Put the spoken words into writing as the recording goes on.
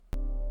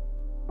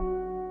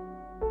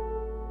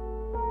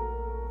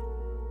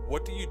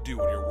What do you do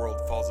when your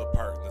world falls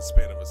apart in the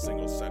span of a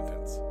single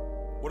sentence?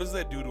 What does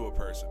that do to a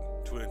person,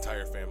 to an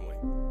entire family?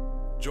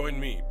 Join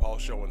me, Paul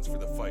Showens, for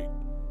The Fight,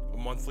 a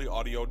monthly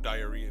audio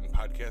diary in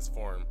podcast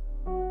form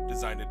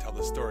designed to tell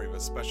the story of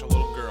a special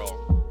little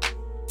girl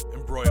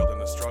embroiled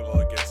in a struggle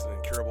against an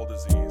incurable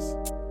disease.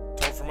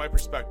 Told from my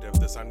perspective,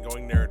 this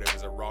ongoing narrative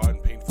is a raw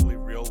and painfully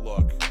real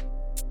look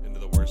into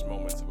the worst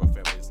moments of a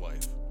family's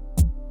life.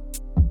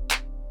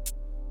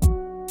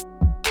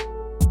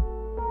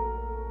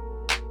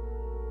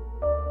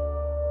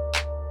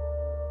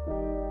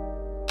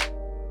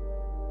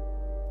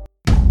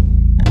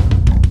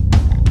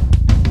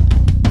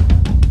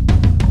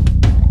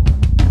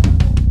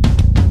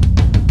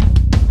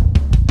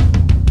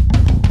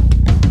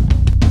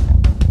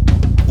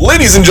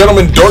 Ladies and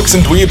gentlemen, dorks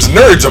and dweebs,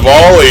 nerds of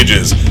all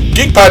ages,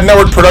 GeekPod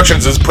Network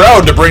Productions is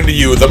proud to bring to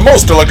you the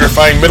most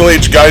electrifying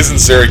middle-aged guys in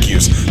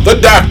Syracuse, the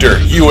Doctor,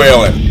 Hugh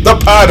Allen, the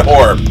Pod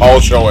Whore, Paul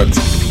Showens.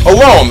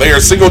 Alone, they are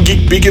single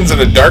geek beacons in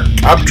a dark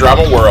cop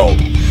drama world.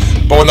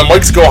 But when the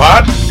mics go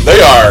hot, they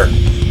are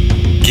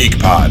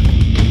GeekPod.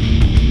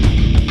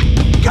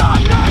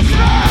 God bless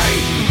me!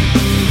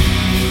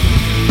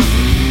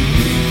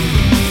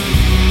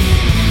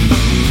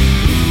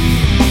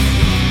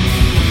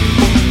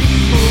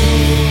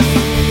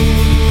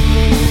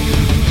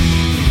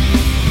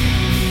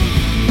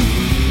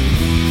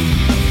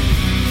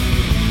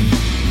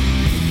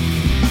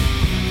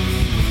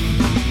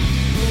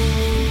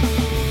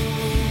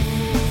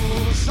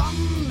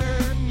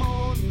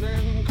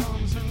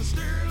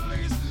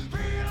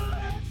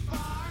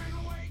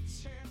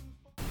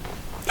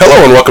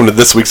 Hello and welcome to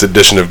this week's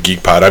edition of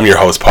GeekPod. I'm your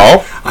host,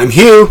 Paul. I'm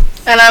Hugh.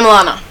 And I'm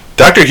Lana.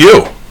 Dr.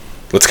 Hugh,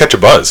 let's catch a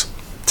buzz.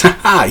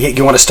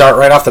 You want to start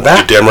right off the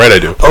bat? You're damn right I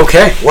do.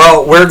 Okay,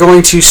 well, we're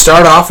going to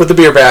start off with the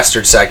Beer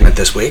Bastard segment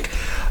this week.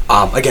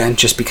 Again,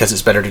 just because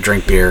it's better to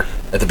drink beer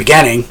at the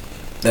beginning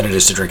than it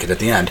is to drink it at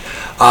the end.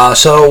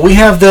 So we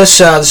have this.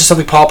 This is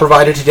something Paul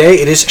provided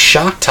today. It is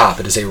Shock Top.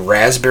 It is a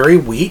raspberry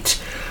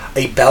wheat,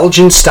 a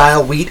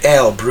Belgian-style wheat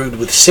ale brewed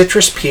with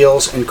citrus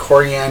peels and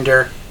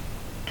coriander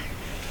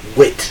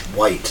white.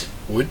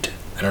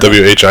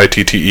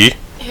 W-H-I-T-T-E?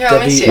 Here,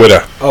 let me see.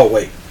 Witta. Oh,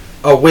 wait.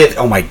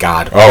 Oh my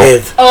God.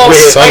 With.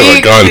 Son of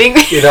a gun.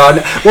 You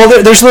know,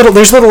 well, there's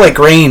little like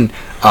grain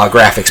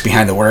graphics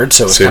behind the word,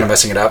 so it's kind of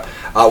messing it up.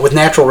 With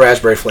natural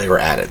raspberry flavor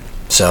added.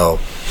 So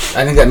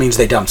I think that means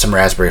they dumped some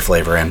raspberry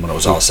flavor in when it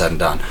was all said and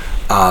done.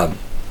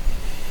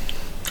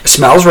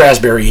 Smells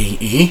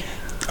raspberry-y.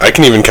 I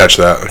can even catch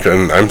that,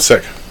 and I'm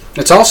sick.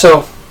 It's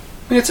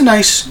a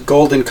nice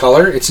golden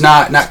color. It's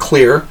not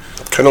clear.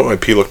 Kind of what my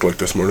pee looked like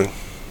this morning.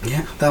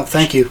 Yeah, well,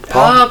 thank you,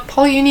 Paul.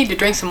 Paul, you need to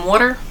drink some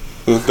water.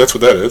 That's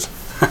what that is.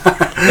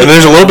 And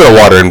there's a little bit of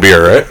water in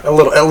beer, right? A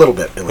little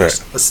bit, at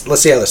least. Right.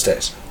 Let's see how this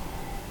tastes.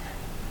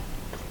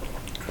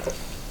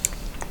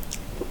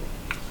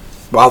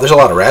 Wow, there's a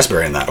lot of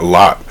raspberry in that. A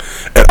lot.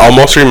 It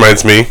almost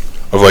reminds me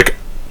of like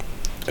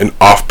an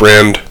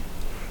off-brand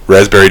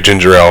raspberry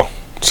ginger ale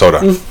soda.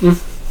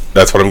 Mm-hmm.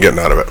 That's what I'm getting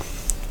out of it.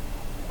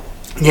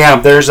 Yeah,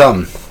 there's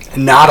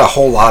not a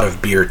whole lot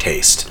of beer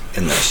taste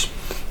in this,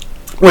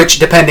 which,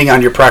 depending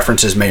on your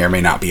preferences, may or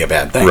may not be a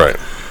bad thing. Right.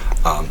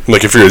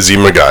 Like if you're a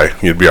Zima guy,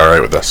 you'd be all right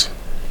with this.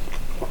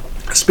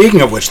 Speaking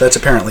of which, that's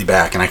apparently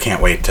back, and I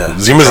can't wait to.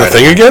 Zima's a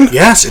thing again?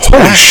 Yes, it's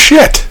Holy back.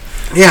 shit!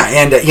 Yeah,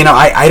 and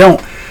I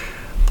don't.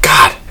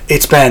 God,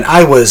 it's been.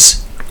 I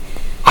was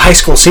a high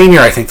school senior,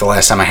 I think, the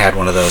last time I had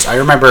one of those. I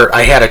remember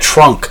I had a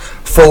trunk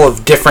full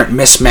of different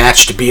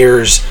mismatched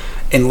beers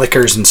and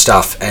liquors and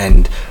stuff,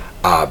 and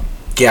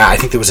yeah, I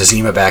think there was a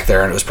Zima back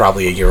there, and it was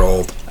probably a year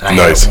old. And I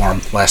had it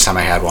warm last time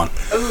I had one.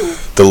 Ooh.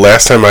 The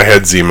last time I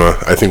had Zima,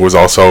 I think, was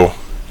also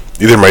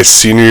either my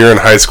senior year in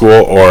high school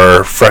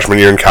or freshman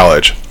year in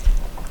college.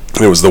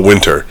 And it was the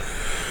winter.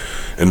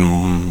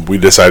 And we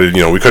decided,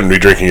 we couldn't be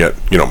drinking at,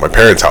 my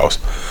parents' house.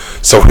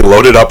 So we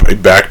loaded up a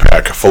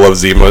backpack full of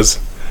Zimas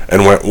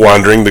and went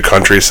wandering the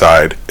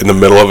countryside in the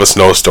middle of a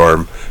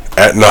snowstorm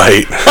at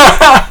night.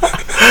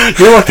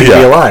 You're lucky to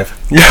be alive.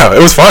 Yeah, it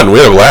was fun. We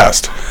had a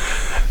blast.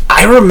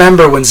 I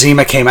remember when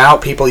Zima came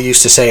out, people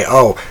used to say,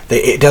 "Oh,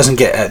 they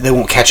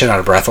won't catch it on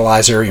a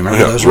breathalyzer." You remember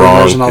those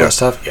rumors and all that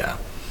stuff? Yeah.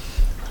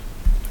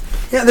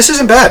 Yeah, this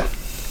isn't bad.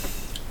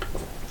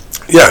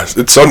 Yeah,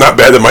 it's so not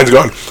bad that mine's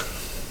gone.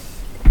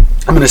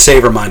 I'm going to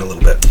savor mine a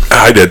little bit.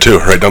 I did too,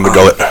 right down the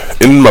gullet,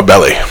 in my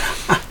belly.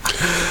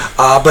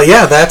 But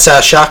yeah, that's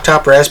Shock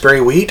Top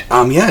Raspberry Wheat.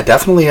 Yeah,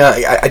 definitely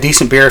a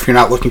decent beer if you're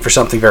not looking for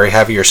something very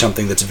heavy or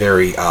something that's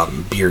very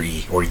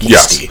beery or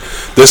yeasty.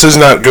 Yes. This is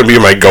not going to be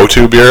my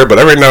go-to beer, but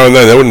every now and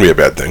then that wouldn't be a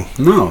bad thing.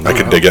 No, I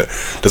could dig it.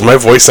 Does my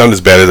voice sound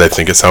as bad as I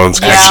think it sounds?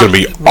 Yeah, it's going to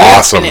be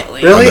awesome.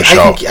 Definitely. Really? On the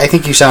show. I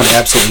think you sound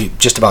absolutely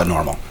just about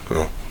normal.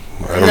 Oh,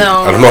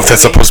 I don't know if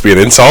that's supposed to be an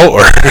insult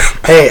or...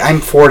 Hey,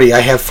 I'm 40.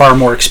 I have far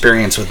more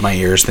experience with my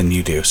ears than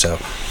you do, so...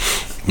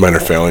 Mine are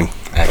failing.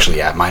 Actually,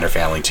 yeah, mine are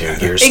failing too.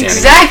 Years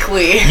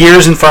exactly.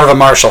 Years in front of a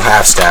Marshall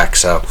half stack.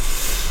 So,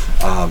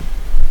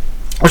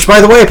 which, by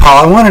the way,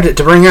 Paul, I wanted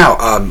to bring out.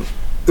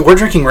 we're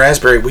drinking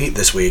raspberry wheat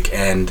this week,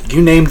 and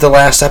you named the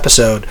last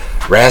episode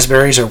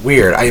Raspberries Are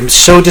Weird. I am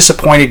so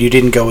disappointed you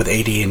didn't go with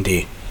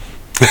AD&D.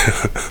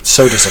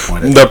 So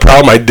disappointed. The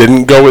problem I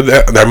didn't go with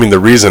that, I mean, the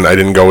reason I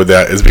didn't go with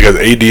that is because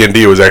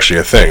AD&D was actually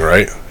a thing,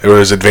 right? It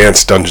was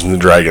Advanced Dungeons and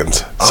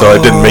Dragons. So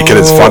it didn't make it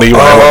as funny when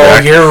I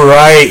went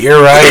back.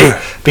 You're right.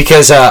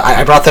 Because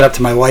I brought that up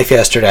to my wife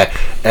yesterday,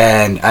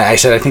 and I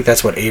said, I think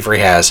that's what Avery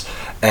has.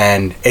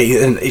 And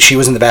she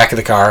was in the back of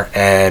the car,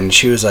 and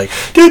she was like,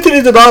 blah,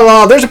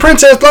 blah, there's a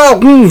princess, blah,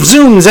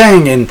 zoom,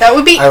 zang. And that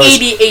would be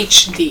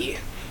ADHD.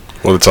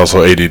 Well, it's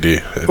also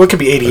ADD. What could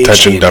be ADHD?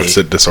 Attention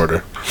Deficit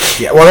Disorder.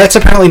 Yeah, well, that's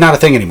apparently not a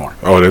thing anymore.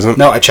 Oh, it isn't?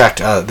 No, I checked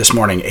this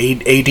morning.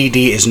 ADD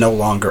is no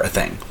longer a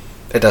thing.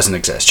 It doesn't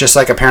exist. Just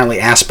like apparently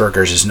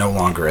Asperger's is no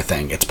longer a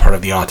thing. It's part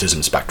of the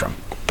autism spectrum.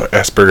 But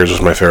Asperger's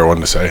was my favorite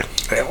one to say.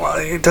 Well,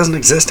 it doesn't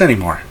exist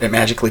anymore. It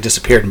magically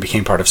disappeared and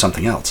became part of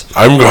something else.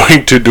 I'm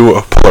going to do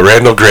a pull of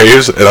Randall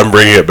Graves, and I'm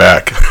bringing it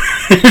back.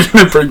 You're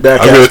going to bring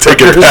back I'm going to take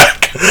it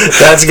back.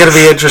 That's going to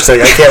be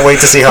interesting. I can't wait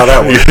to see how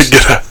that works.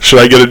 Should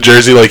I get a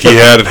jersey like he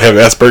had and have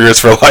Asperger's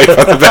for life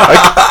on the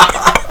back?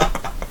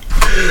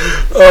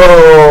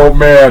 Oh,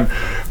 man.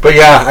 But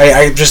yeah,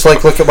 I just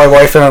like look at my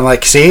wife and I'm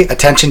like, see?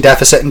 Attention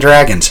deficit and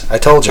dragons. I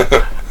told you.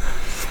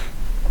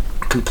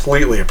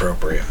 Completely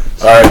appropriate.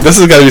 All right, this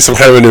has got to be some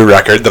kind of a new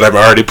record that I'm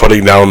already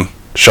putting down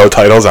show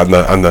titles on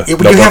the you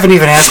haven't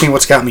even asked me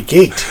what's got me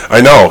geeked.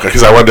 I know,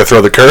 because I wanted to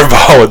throw the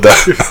curveball with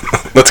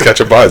the Let's Catch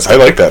a Buzz. I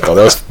like that, though.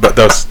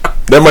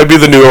 That might be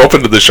the new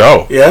open to the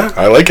show. Yeah?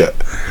 I like it.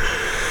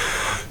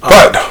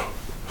 But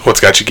what's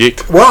got you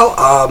geeked? Well,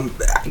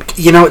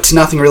 it's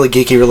nothing really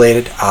geeky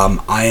related.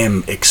 I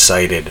am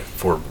excited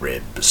for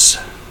ribs.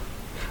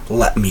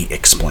 Let me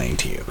explain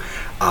to you.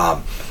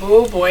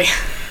 Oh, boy.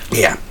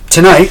 Yeah.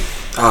 Tonight,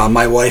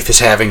 my wife is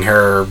having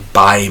her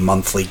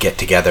bi-monthly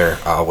get-together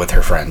with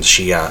her friends.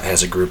 She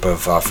has a group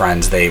of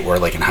friends. They were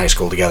like in high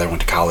school together, went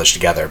to college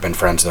together, been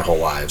friends their whole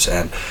lives.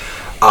 And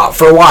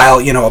for a while,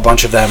 a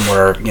bunch of them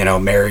were,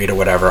 married or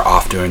whatever,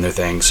 off doing their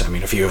things. I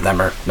mean, a few of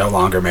them are no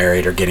longer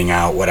married or getting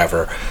out,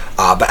 whatever.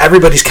 But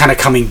everybody's kind of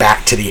coming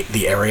back to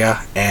the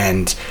area,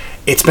 and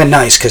it's been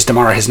nice because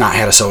Damara has not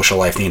had a social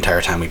life the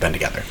entire time we've been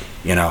together.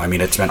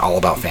 It's been all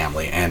about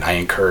family, and I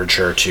encourage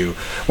her to,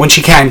 when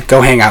she can,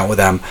 go hang out with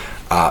them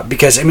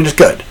because, it's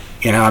good.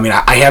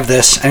 I have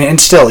this,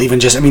 and still, even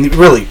just,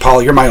 really,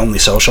 Paul, you're my only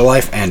social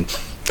life, and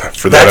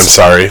for that, I'm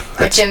sorry.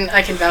 I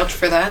can vouch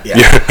for that. Yeah.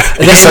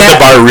 You set the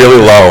bar really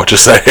low,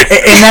 just say.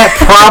 And that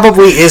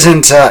probably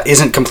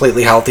isn't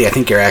completely healthy. I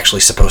think you're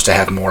actually supposed to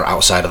have more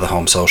outside of the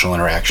home social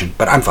interaction,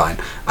 but I'm fine.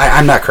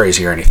 I'm not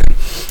crazy or anything.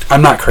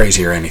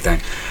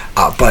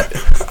 But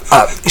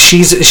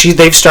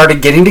they've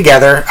started getting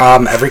together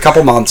every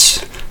couple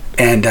months,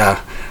 and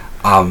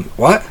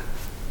what?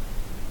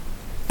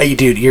 Hey,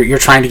 dude, you're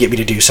trying to get me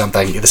to do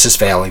something. This is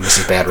failing. This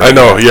is bad. Right I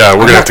know. Yeah,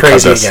 we're gonna have to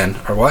cut this again,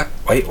 or what?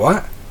 Wait,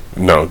 what?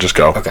 No, just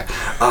go. Okay.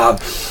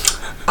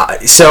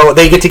 So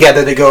they get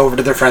together. They go over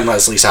to their friend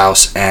Leslie's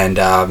house and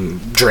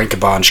drink a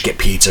bunch, get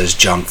pizzas,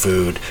 junk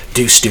food,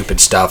 do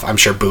stupid stuff. I'm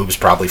sure boobs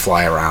probably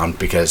fly around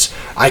because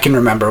I can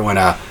remember when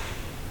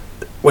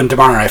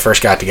Damara and I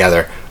first got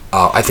together.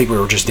 I think we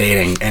were just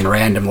dating, and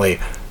randomly,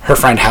 her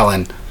friend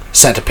Helen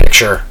sent a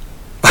picture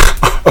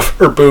of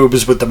her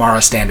boobs with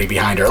Damara standing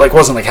behind her. Like, it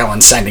wasn't like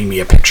Helen sending me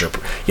a picture.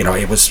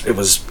 It was.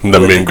 The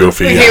mean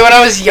goofy. Okay, when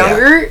I was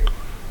younger,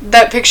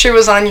 that picture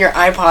was on your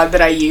iPod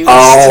that I used.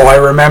 Oh, I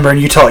remember.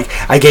 And you told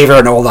I gave her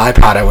an old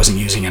iPod I wasn't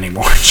using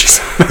anymore.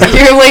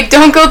 You're like,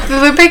 don't go through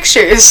the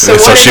pictures. So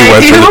what did I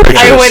do?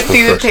 I went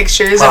through the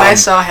pictures and I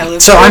saw Helen.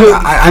 So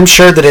I'm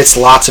sure that it's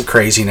lots of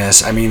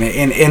craziness. I mean,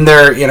 in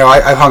their,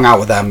 I've hung out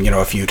with them,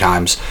 a few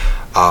times.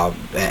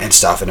 And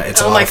stuff, and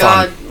it's a lot of fun.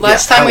 Oh my god!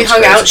 Last time we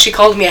hung out, she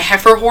called me a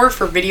heifer whore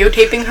for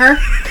videotaping her.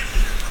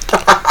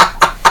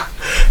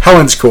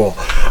 Helen's cool,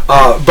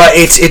 but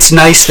it's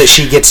nice that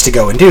she gets to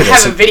go and do this. I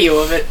have a video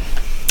of it.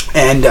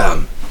 And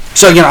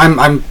so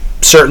I'm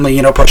certainly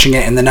pushing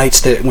it. And the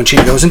nights that when she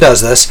goes and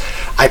does this,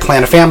 I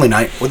plan a family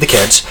night with the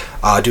kids.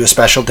 Do a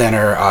special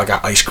dinner.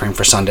 Got ice cream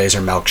for Sundays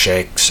or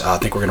milkshakes. I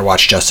think we're gonna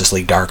watch Justice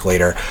League Dark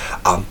later.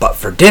 But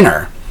for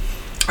dinner,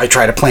 I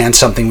try to plan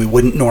something we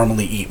wouldn't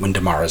normally eat when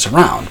Damara's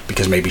around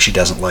because maybe she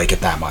doesn't like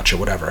it that much or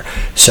whatever.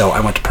 So I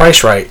went to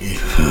Price Right.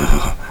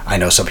 I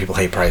know some people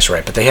hate Price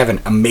Right, but they have an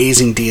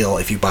amazing deal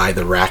if you buy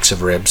the racks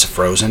of ribs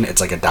frozen.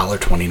 It's like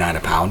 $1.29 a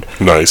pound.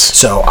 Nice.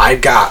 So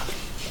I've got,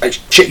 I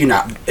shit you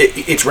not,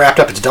 it's wrapped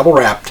up. It's double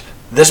wrapped,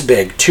 this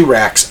big, 2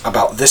 racks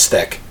about this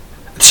thick.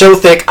 So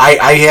thick,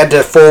 I had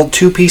to fold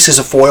 2 pieces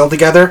of foil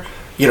together,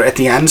 at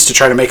the ends to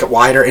try to make it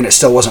wider, and it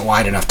still wasn't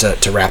wide enough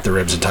to wrap the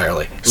ribs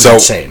entirely. It was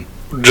insane.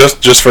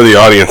 Just for the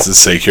audience's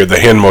sake here, the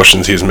hand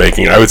motions he's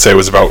making, I would say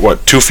was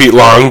about, 2 feet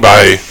long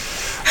by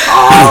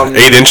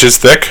 8 inches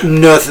thick?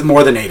 No,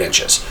 more than 8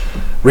 inches.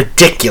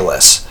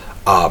 Ridiculous.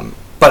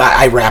 But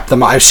I wrapped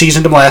them. I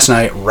seasoned them last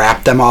night,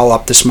 wrapped them all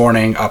up this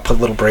morning, put a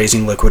little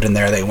braising liquid in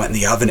there. They went in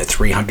the oven at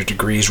 300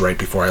 degrees right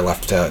before I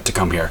left to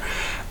come here.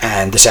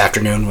 And this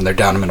afternoon, when they're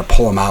done, I'm going to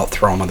pull them out,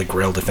 throw them on the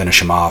grill to finish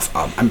them off.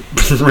 I'm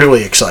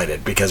really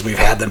excited because we've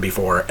had them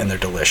before, and they're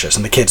delicious.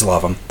 And the kids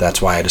love them. That's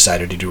why I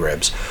decided to do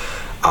ribs.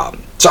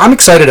 So I'm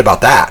excited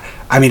about that.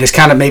 I mean, it's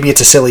kind of, maybe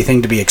it's a silly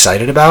thing to be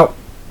excited about.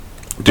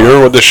 Do you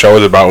remember what this show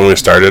was about when we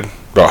started?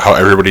 About how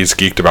everybody's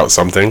geeked about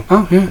something?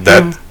 Oh, yeah.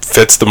 That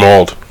fits the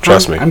mold.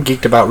 Trust me. I'm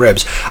geeked about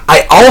ribs.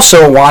 I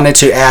also wanted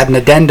to add an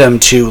addendum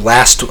to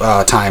last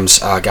time's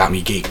Got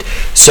Me Geeked.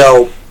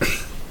 So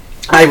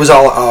I was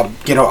all,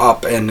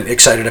 up and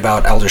excited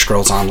about Elder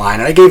Scrolls Online,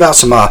 and I gave out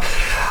some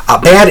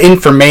bad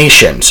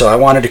information, so I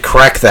wanted to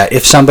correct that.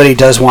 If somebody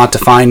does want to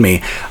find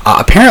me,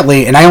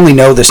 apparently, and I only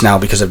know this now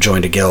because I've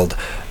joined a guild,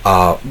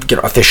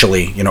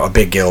 officially, a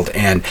big guild,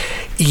 and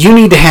you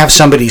need to have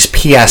somebody's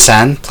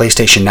PSN,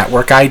 PlayStation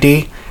Network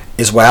ID,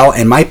 as well,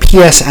 and my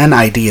PSN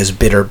ID is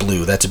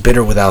Bitterblue. That's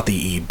bitter without the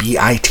E.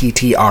 BITTRBLUE.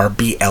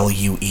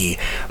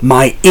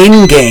 My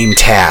in-game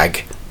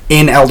tag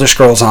in Elder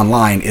Scrolls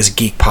Online is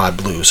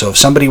GeekPodBlue. So if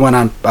somebody went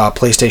on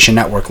PlayStation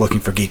Network looking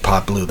for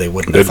GeekPodBlue, they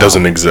wouldn't have found it. It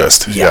doesn't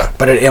exist. Yeah,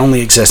 but it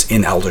only exists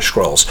in Elder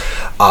Scrolls.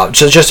 So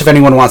just if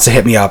anyone wants to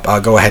hit me up,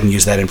 go ahead and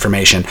use that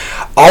information.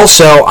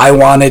 Also, I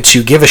wanted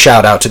to give a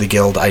shout out to the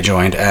guild I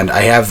joined, and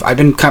I've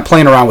been kind of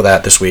playing around with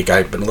that this week.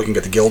 I've been looking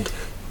at the guild,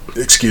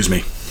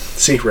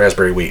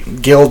 Raspberry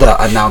Wheat, guild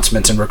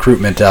announcements and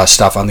recruitment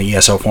stuff on the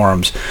ESO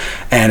forums,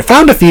 and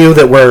found a few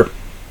that were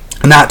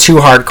not too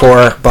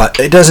hardcore, but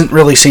it doesn't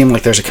really seem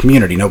like there's a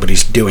community.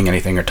 Nobody's doing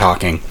anything or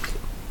talking.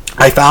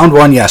 I found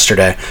one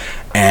yesterday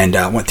and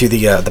went through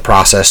the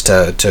process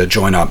to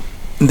join up.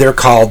 They're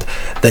called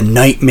the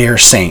Nightmare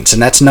Saints,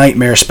 and that's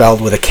Nightmare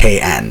spelled with a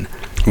KN.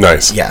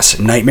 Nice. Yes,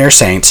 Nightmare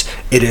Saints.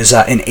 It is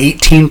an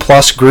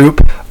 18-plus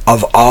group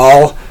of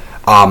all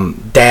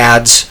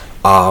dads,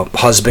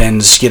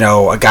 husbands,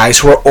 guys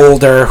who are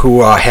older,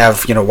 who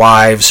have,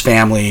 wives,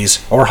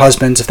 families, or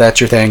husbands, if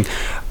that's your thing.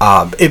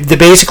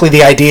 Basically,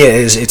 the idea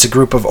is it's a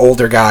group of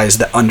older guys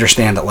that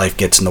understand that life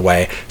gets in the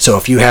way. So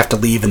if you have to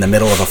leave in the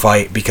middle of a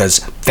fight because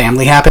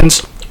family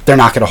happens, they're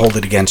not going to hold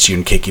it against you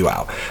and kick you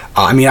out.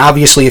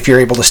 Obviously, if you're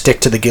able to stick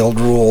to the guild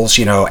rules,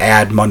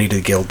 add money to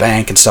the guild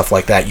bank and stuff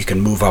like that, you can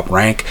move up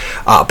rank.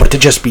 But to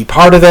just be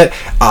part of it,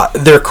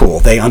 they're cool.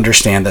 They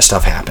understand that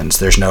stuff happens.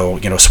 There's no,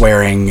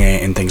 swearing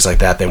and things like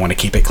that. They want to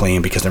keep it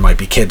clean because there might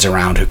be kids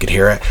around who could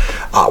hear it,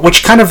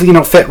 which kind of,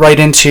 fit right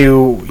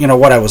into,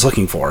 what I was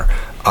looking for.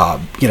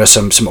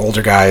 Some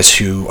older guys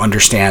who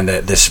understand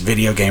that this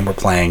video game we're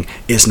playing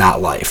is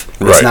not life.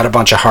 Right. It's not a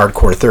bunch of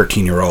hardcore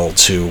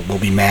 13-year-olds who will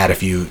be mad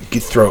if you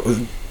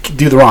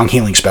do the wrong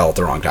healing spell at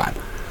the wrong time.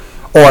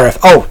 Or if,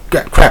 oh,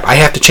 crap, I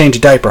have to change a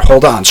diaper.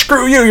 Hold on.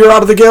 Screw you. You're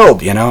out of the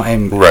guild,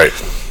 And right.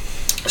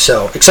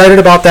 So, excited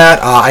about that.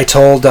 I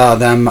told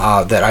them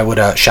that I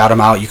would shout them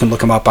out. You can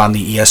look them up on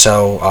the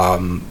ESO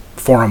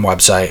forum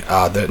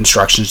website. The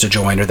instructions to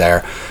join are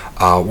there.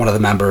 One of the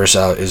members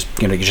is,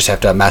 you just have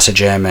to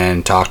message him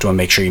and talk to him,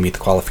 make sure you meet the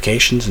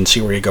qualifications, and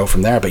see where you go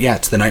from there. But yeah,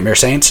 it's the Nightmare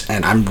Saints,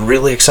 and I'm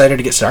really excited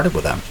to get started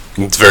with them.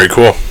 It's very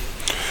cool.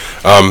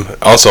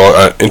 Also,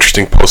 an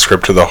interesting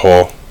postscript to the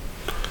whole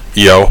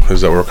EO,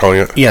 is that what we're calling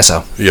it?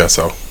 ESO.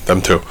 ESO,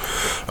 them too.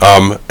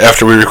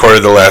 After we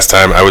recorded the last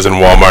time, I was in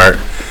Walmart,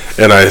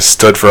 and I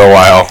stood for a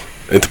while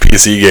at the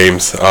PC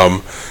games,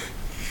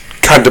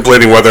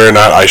 contemplating whether or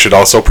not I should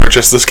also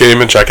purchase this game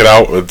and check it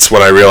out. It's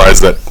when I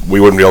realized that we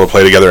wouldn't be able to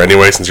play together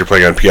anyway since you're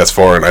playing on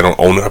PS4 and I don't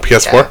own a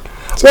PS4. Yeah.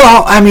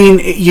 Well,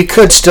 you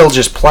could still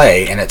just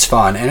play and it's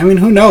fun. And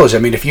who knows?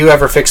 If you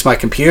ever fix my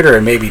computer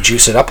and maybe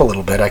juice it up a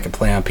little bit, I could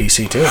play on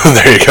PC too.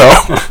 There you go.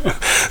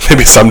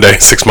 Maybe someday,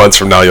 6 months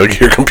from now, you'll get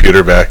your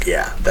computer back.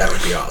 Yeah, that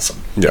would be awesome.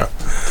 Yeah.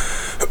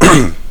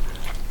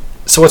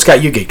 So what's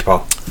got you geeked,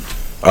 Paul?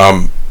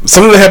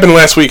 Something that happened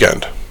last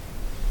weekend.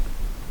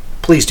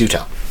 Please do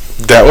tell.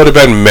 That would have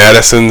been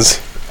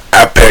Madison's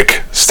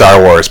epic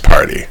Star Wars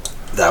party.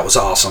 That was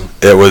awesome.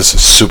 It was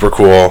super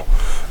cool.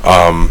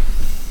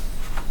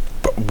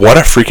 But what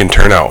a freaking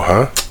turnout,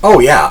 huh? Oh,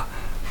 yeah.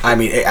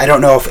 I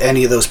don't know if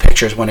any of those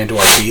pictures went into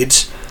our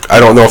feeds. I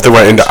don't know if they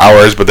went into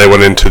ours, but they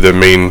went into the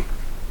main...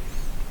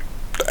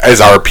 As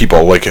our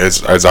people, like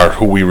as our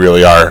who we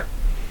really are.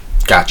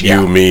 Gotcha.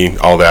 You, me,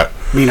 all that.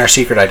 You mean our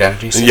secret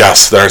identities?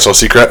 Yes, they aren't so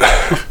secret.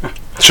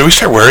 Should we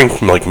start wearing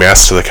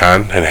masks to the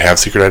con and have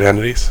secret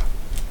identities?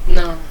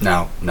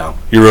 No.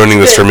 You're ruining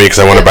this for me because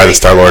I want to buy the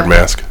Star-Lord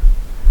mask.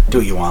 Do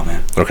what you want,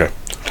 man. Okay.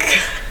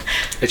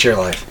 It's your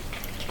life.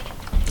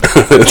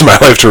 It's my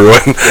life to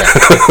ruin.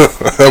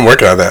 Yeah. I'm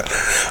working on that.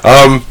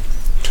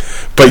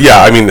 But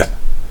yeah,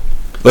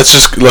 let's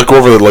just look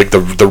over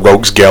the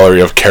rogues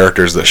gallery of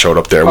characters that showed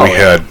up there. We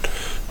had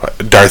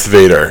Darth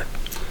Vader,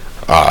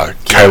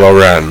 Kylo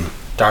Ren,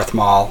 Darth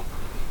Maul,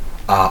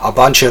 a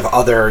bunch of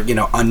other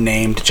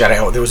unnamed Jedi.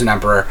 Oh, there was an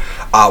Emperor.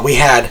 We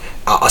had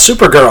a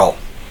Supergirl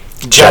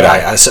Jedi,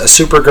 a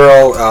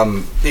Supergirl,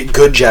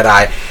 good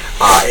Jedi.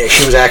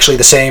 She was actually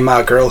the same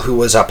girl who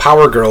was a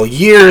Power Girl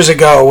years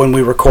ago when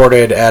we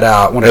recorded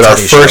at one of our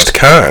first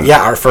con.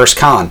 Yeah, our first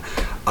con.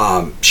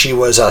 She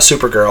was a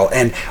Supergirl,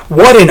 and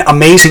what an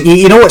amazing...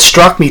 You know what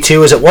struck me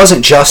too is it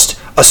wasn't just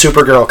a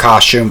Supergirl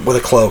costume with a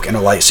cloak and a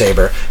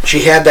lightsaber.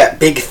 She had that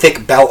big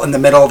thick belt in the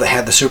middle that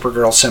had the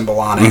Supergirl symbol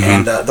on it,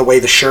 and the way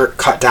the shirt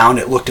cut down,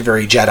 it looked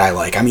very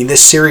Jedi-like. I mean,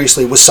 this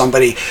seriously was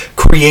somebody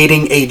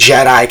creating a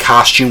Jedi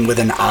costume with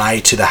an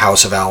eye to the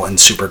House of El and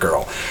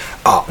Supergirl.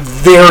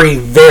 Very,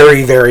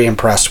 very, very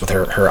impressed with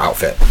her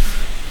outfit.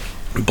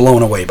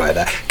 Blown away by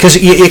that, because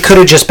it could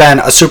have just been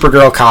a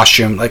Supergirl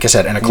costume, like I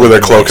said, and a cloak with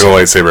a cloak and a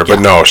lightsaber.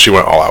 But no, she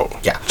went all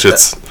out. Yeah,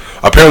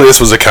 apparently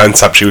this was a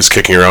concept she was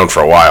kicking around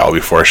for a while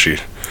before she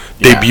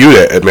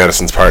debuted it at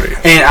Madison's party.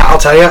 And I'll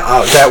tell you,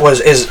 that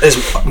was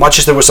as much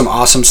as there was some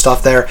awesome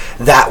stuff there.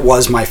 That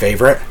was my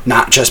favorite,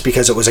 not just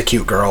because it was a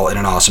cute girl in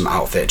an awesome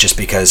outfit, just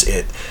because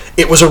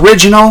it was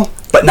original,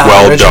 but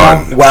not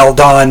original. Well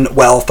done,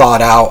 well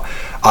thought out.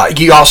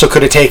 You also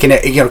could have taken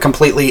it,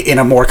 completely in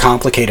a more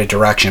complicated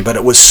direction, but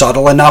it was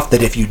subtle enough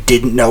that if you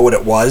didn't know what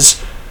it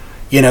was,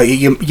 you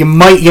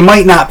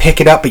might not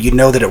pick it up, but you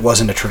know that it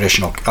wasn't a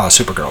traditional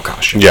Supergirl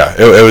costume. Yeah,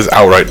 it was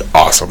outright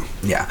awesome.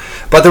 Yeah,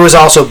 but there was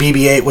also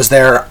BB-8 was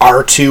there,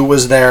 R2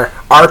 was there,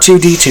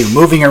 R2-D2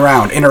 moving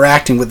around,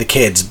 interacting with the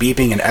kids,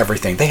 beeping and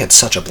everything. They had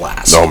such a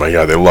blast. Oh my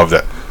god, they loved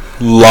it.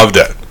 Loved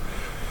it.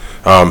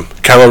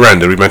 Kylo Ren,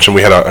 did we mention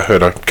we had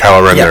a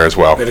Kylo Ren there as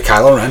well? We had a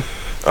Kylo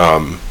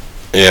Ren.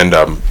 And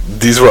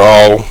these were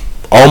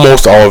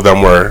almost all of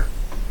them were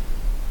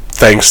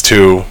thanks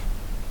to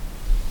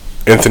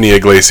Anthony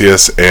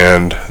Iglesias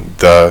and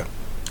the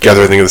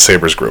Gathering of the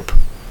Sabres group,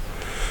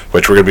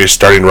 which we're going to be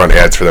starting to run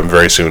ads for them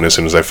very soon, as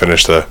I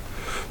finish the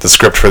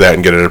script for that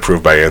and get it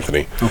approved by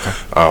Anthony. Okay.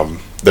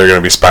 They're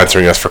going to be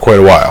sponsoring us for quite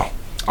a while.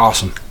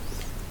 Awesome.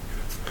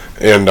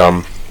 And,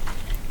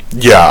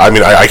 yeah, I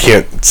mean, I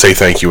can't say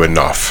thank you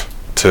enough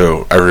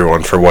to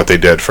everyone for what they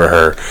did for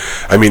her.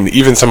 I mean,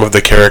 even some of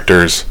the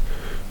characters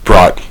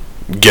brought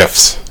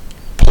gifts,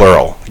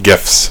 plural,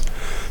 gifts.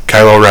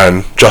 Kylo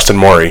Ren, Justin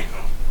Morey,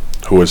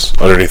 who was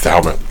underneath the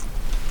helmet,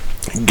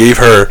 gave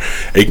her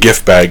a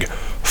gift bag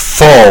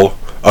full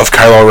of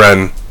Kylo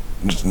Ren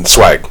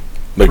swag.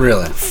 Like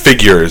really?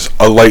 Figures,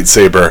 a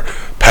lightsaber,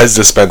 Pez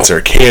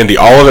dispenser, candy,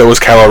 all of it was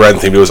Kylo Ren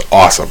themed. It was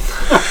awesome.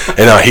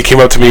 And he came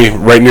up to me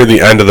right near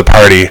the end of the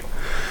party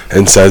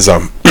and says,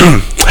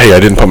 hey, I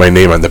didn't put my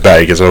name on the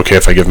bag. Is it okay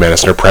if I give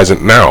Madison her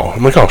present now?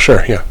 I'm like, oh,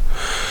 sure, yeah.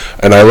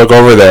 And I look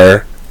over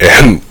there,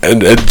 and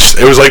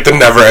it was like the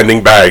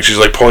never-ending bag. She's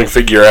like pulling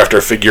figure after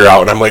figure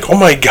out, and I'm like, oh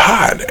my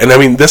god. And I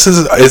mean, this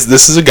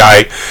is a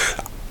guy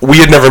we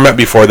had never met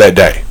before that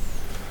day.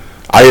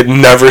 I had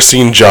never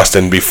seen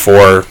Justin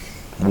before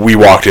we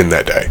walked in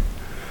that day,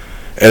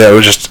 and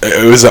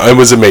it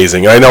was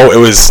amazing. I know it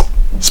was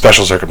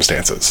special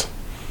circumstances.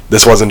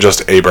 This wasn't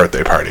just a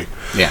birthday party.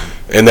 Yeah.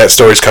 And that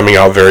story's coming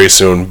out very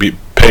soon. Be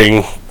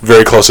paying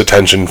very close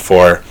attention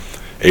for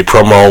a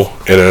promo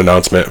and an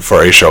announcement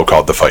for a show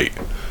called The Fight.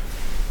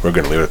 We're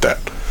going to leave it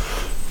at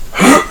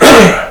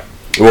that.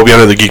 It will be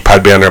under the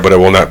GeekPod banner, but it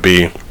will not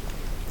be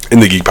in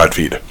the GeekPod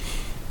feed.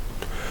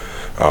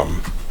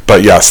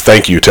 But yes,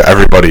 thank you to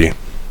everybody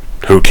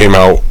who came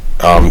out,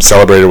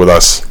 celebrated with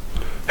us,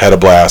 had a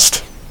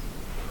blast.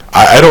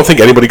 I don't think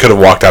anybody could have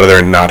walked out of there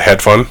and not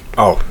had fun.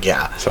 Oh,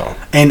 yeah. So.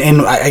 And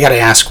I got to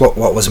ask, what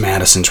was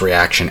Madison's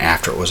reaction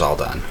after it was all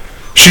done?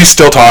 She's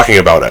still talking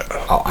about it.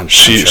 Oh, I'm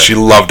sure. She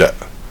loved it.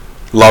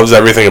 Loves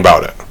everything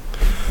about it.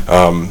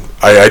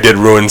 I did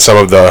ruin some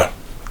of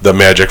the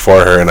magic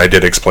for her, and I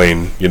did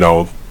explain,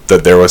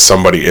 that there was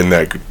somebody in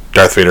that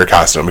Darth Vader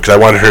costume, because I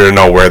wanted her to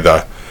know where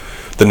the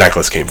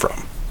necklace came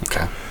from.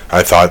 Okay.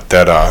 I thought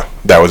that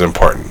that was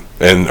important.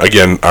 And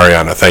again,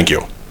 Ariana, thank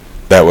you.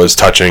 That was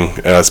touching,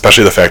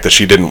 especially the fact that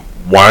she didn't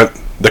want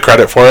the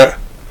credit for it.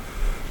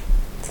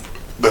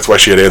 That's why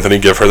she had Anthony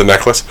give her the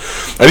necklace.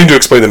 I need to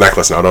explain the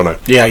necklace now, don't I?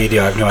 Yeah, you do.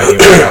 I have no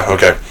idea.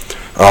 Okay.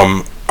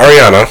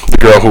 Ariana, the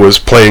girl who was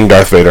playing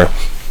Darth Vader,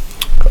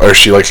 or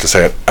she likes to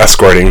say it,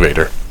 escorting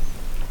Vader,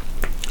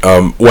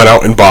 went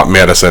out and bought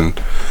Madison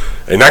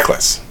a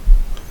necklace.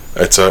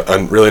 It's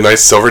a really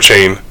nice silver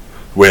chain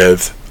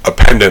with a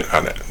pendant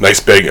on it. Nice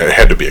big, it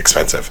had to be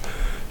expensive.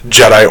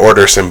 Jedi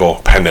Order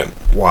symbol pendant.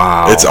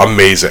 Wow. It's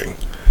amazing.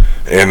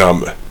 And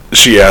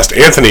she asked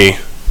Anthony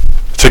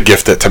to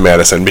gift it to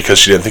Madison because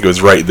she didn't think it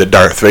was right that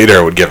Darth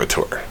Vader would give it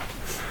to her.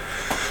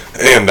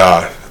 And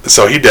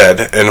so he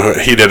did,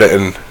 and he did it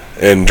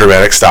in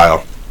dramatic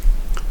style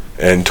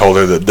and told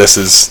her that this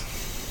is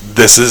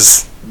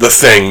the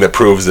thing that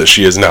proves that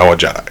she is now a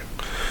Jedi.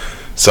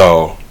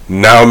 So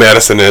now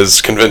Madison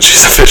is convinced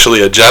she's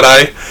officially a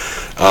Jedi,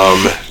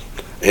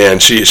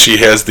 and she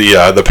has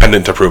the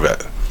pendant to prove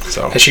it.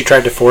 So has she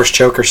tried to force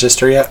choke her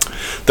sister yet?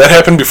 That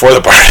happened before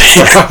the party.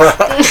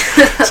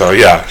 So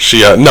yeah, she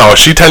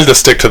tends to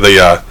stick to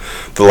the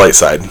light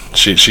side.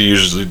 She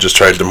usually just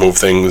tries to move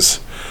things.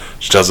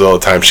 She does it all the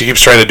time. She keeps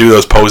trying to do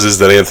those poses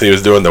that Anthony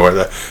was doing, where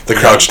the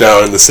crouch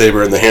down and the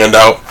saber and the hand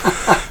out.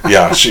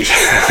 Yeah, she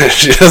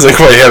doesn't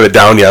quite have it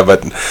down yet,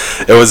 but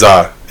it was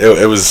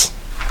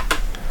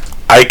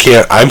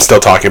I'm still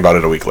talking about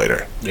it a week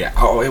later. Yeah.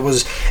 Oh, it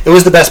was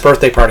the best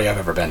birthday party I've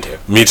ever been to.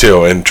 Me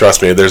too, and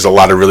trust me, there's a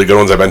lot of really good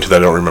ones I've been to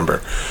that I don't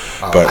remember.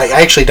 But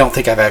I actually don't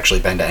think I've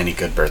actually been to any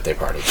good birthday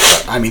parties.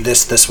 But, I mean,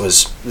 this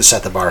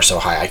set the bar so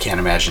high, I can't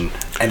imagine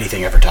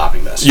anything ever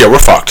topping this. Yeah, we're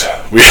fucked.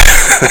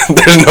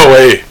 There's no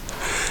way.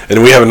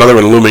 And we have another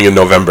one looming in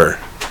November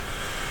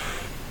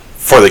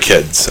for the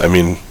kids. I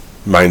mean,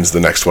 mine's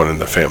the next one in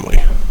the family.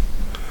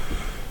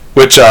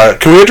 Which,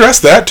 can we address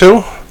that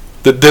too?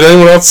 Did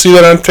anyone else see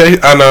that on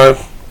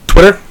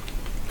Twitter?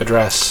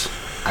 Address.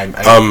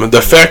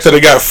 The fact that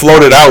it got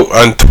floated out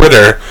on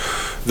Twitter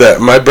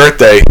that my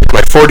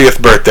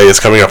 40th birthday is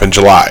coming up in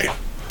July.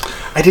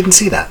 I didn't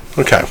see that.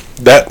 Okay.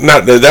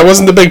 That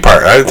wasn't the big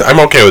part. I'm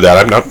okay with that.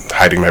 I'm not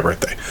hiding my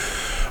birthday.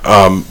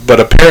 But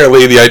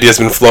apparently the idea has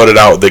been floated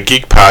out that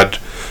GeekPod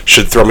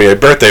should throw me a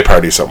birthday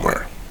party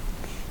somewhere.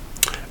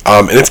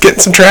 And it's getting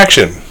some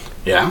traction.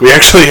 Yeah. We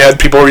actually had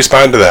people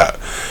respond to that.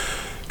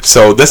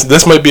 So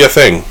this might be a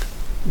thing.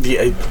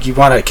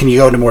 Can you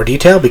go into more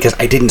detail? Because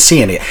I didn't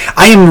see any.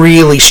 I am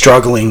really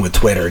struggling with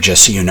Twitter,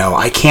 just so you know.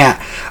 I can't,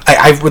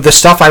 with the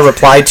stuff I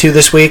replied to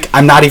this week,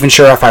 I'm not even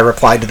sure if I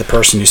replied to the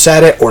person who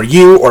said it, or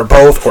you, or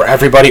both, or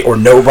everybody, or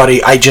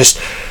nobody. I use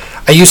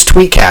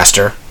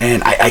Tweetcaster,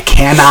 and I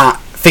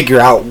cannot figure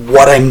out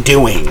what I'm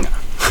doing.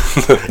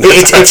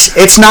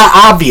 It's not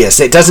obvious.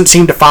 It doesn't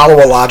seem to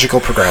follow a logical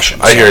progression.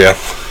 I hear you.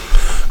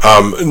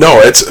 No,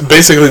 it's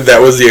basically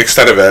that was the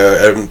extent of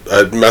it.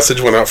 A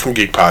message went out from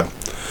GeekPod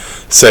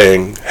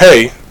saying,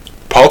 "Hey,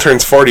 Paul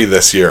turns 40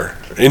 this year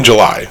in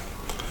July.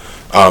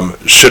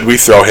 Should we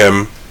throw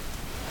him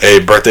a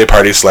birthday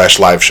party /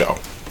 live show?"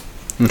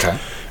 Okay.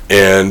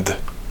 And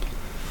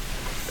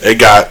it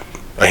got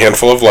a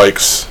handful of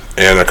likes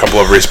and a couple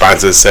of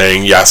responses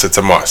saying, "Yes, it's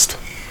a must."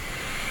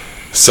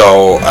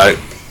 So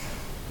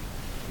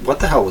What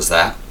the hell was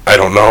that? I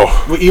don't know.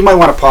 Well, you might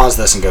want to pause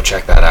this and go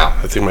check that out.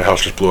 I think my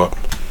house just blew up.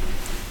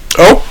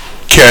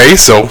 Okay,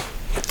 so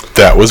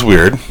that was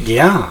weird.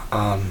 Yeah.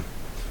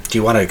 Do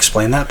you want to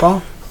explain that,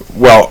 Paul?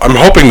 Well, I'm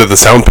hoping that the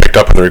sound picked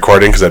up in the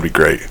recording because that'd be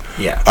great.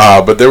 Yeah.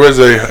 But there was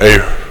a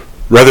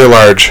rather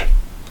large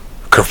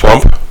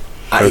kerplump,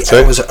 I would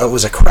say. It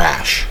was a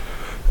crash.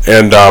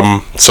 And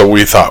so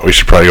we thought we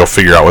should probably go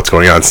figure out what's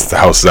going on since the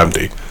house is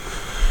empty.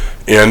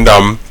 And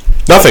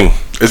nothing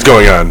is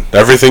going on.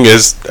 Everything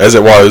is as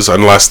it was,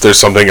 unless there's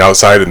something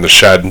outside in the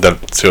shed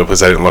that,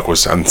 because I didn't look,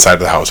 was on the side of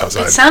the house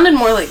outside. It sounded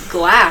more like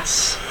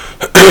glass.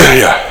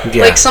 Yeah.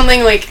 Like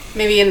something like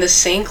maybe in the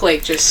sink,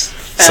 like just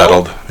fell.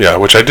 Settled. Yeah,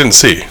 which I didn't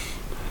see.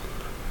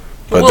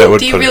 But well,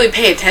 do you really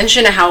pay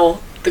attention to how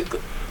the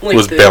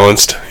was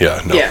balanced?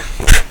 Yeah. No. Yeah.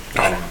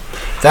 I don't know.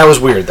 That was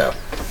weird though.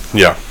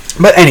 Yeah.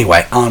 But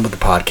anyway, on with the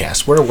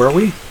podcast. Where were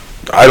we?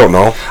 I don't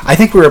know. I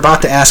think we were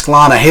about to ask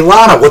Lana. Hey,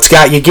 Lana, what's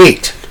got you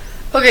geeked?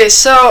 Okay,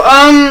 so,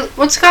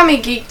 what's got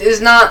me geeked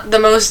is not the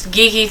most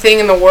geeky thing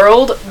in the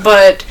world,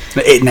 but...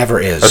 It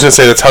never is. I was going to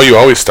say, that's how you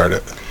always start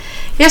it.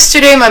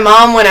 Yesterday, my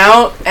mom went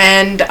out,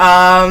 and,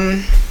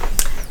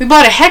 we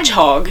bought a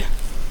hedgehog.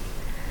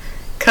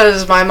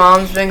 Because my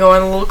mom's been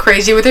going a little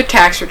crazy with her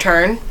tax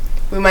return.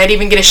 We might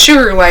even get a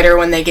sugar glider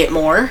when they get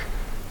more.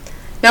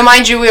 Now,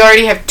 mind you, we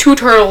already have 2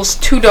 turtles,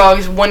 2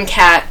 dogs, 1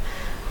 cat,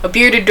 a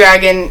bearded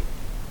dragon,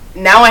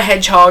 now a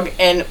hedgehog,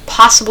 and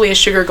possibly a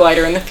sugar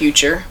glider in the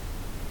future.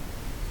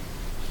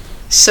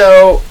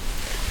 So,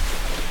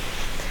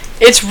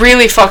 it's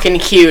really fucking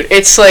cute.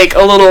 It's like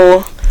a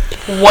little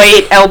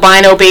white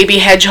albino baby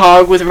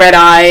hedgehog with red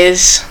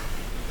eyes.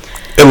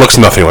 It looks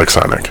nothing like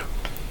Sonic.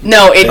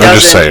 No, it doesn't. I'm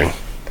just saying.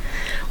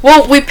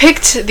 Well, we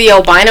picked the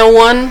albino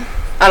one.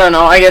 I don't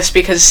know, I guess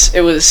because it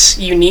was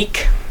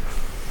unique.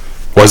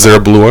 Was there a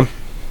blue one?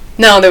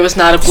 No, there was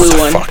not a blue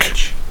one. Fuck.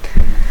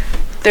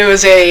 There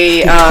was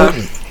a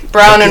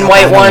brown and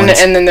white one,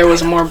 and then there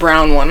was a more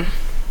brown one.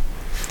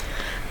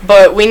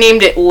 But we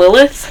named it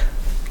Lilith.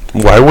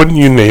 Why wouldn't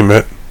you name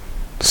it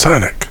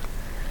Sonic?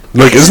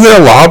 Like, isn't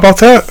there a law about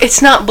that?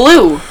 It's not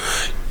blue.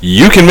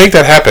 You can make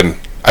that happen.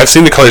 I've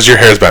seen the colors your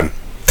hair's been.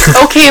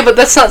 Okay, but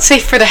that's not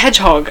safe for the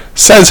hedgehog.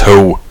 Says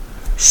who?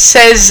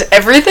 Says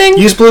everything?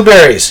 Use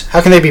blueberries.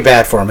 How can they be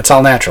bad for him? It's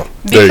all natural.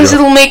 Because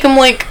it'll make them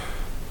like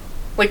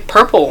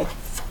purple.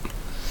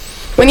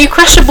 When you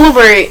crush a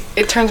blueberry,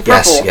 it turns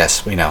purple.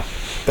 Yes, we know.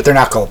 But they're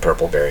not called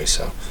purple berries,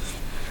 so.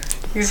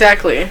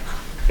 Exactly.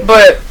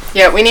 But,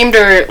 yeah, we named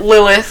her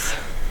Lilith.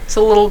 It's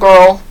a little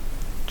girl.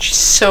 She's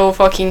so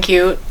fucking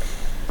cute.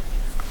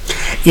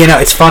 You know,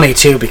 it's funny,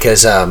 too,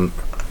 because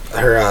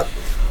her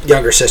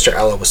younger sister,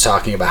 Ella, was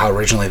talking about how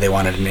originally they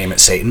wanted to name it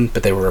Satan,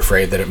 but they were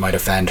afraid that it might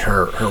offend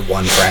her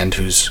one friend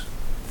who's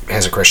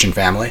has a Christian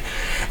family.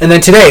 And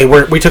then today,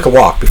 we took a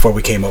walk before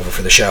we came over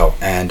for the show,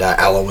 and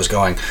Ella was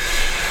going,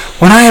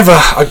 when I have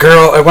a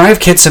girl, when I have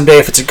kids someday,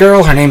 if it's a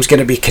girl, her name's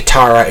going to be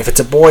Katara. If it's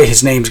a boy,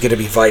 his name's going to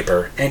be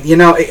Viper. And, you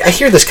know, I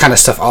hear this kind of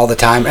stuff all the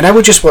time, and I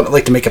would just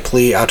like to make a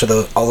plea out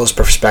to all those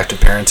prospective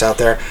parents out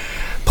there.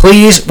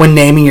 Please, when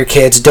naming your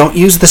kids, don't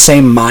use the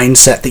same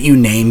mindset that you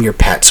name your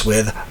pets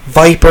with.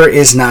 Viper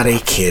is not a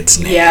kid's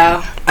name.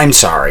 Yeah. I'm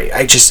sorry.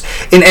 I just...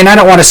 And I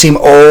don't want to seem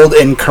old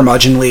and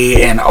curmudgeonly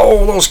and,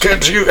 those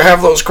kids, you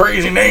have those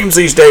crazy names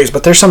these days.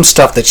 But there's some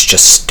stuff that's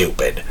just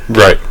stupid.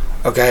 Right.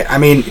 Okay? I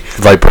mean...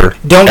 Viper.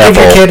 Don't Apple.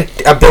 give your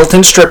kid a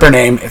built-in stripper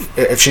name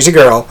if she's a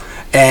girl.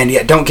 And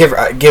yet don't give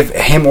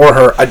him or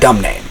her a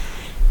dumb name.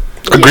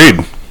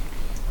 Agreed.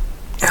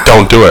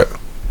 Don't do it.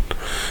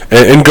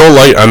 And go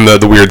light on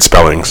the weird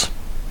spellings.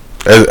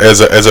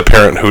 As a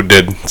parent who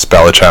did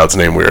spell a child's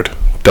name weird,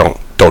 don't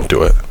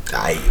do it.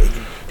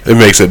 It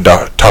makes it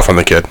tough on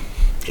the kid.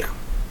 Yeah.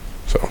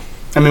 So.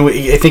 I mean,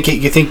 you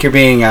think you're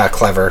being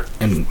clever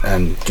and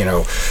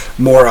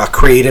more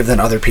creative than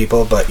other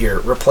people, but you're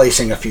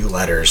replacing a few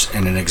letters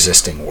in an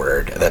existing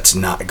word that's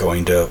not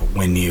going to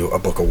win you a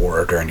book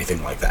award or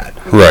anything like that.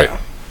 Right.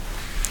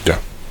 Yeah.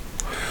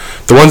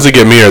 The ones that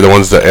get me are the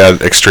ones that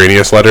add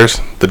extraneous letters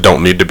that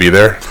don't need to be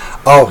there.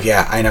 Oh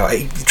yeah, I know.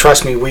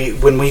 Trust me,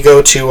 when we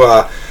go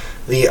to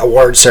the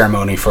award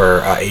ceremony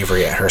for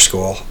Avery at her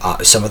school,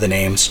 some of the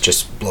names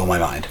just blow my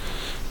mind.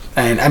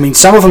 And I mean,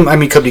 some of them,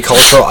 could be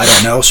cultural. I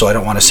don't know, so I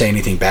don't want to say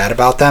anything bad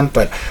about them.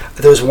 But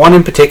there was one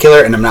in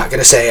particular, and I'm not going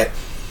to say it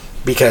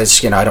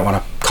because I don't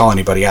want to call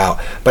anybody out.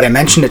 But I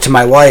mentioned it to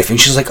my wife, and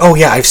she's like, "Oh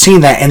yeah, I've seen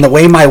that." And the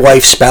way my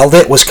wife spelled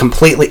it was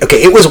completely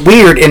okay. It was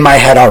weird in my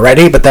head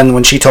already, but then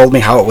when she told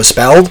me how it was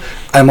spelled,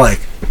 I'm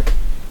like.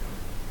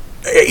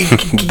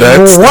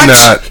 That's what?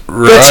 Not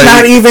right. That's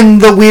not even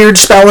the weird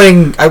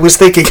spelling I was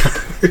thinking.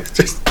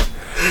 Just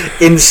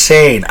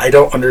insane. I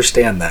don't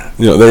understand that.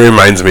 That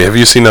reminds me. Have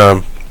you seen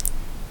the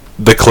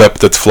clip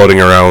that's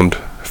floating around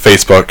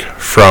Facebook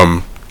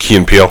from Key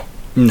and Peele?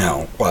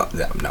 No. Well,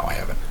 no, I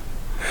haven't.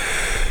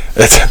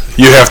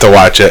 You have to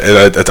watch it.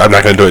 And I'm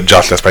not going to do it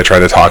justice by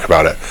trying to talk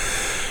about it.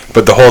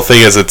 But the whole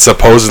thing is, it's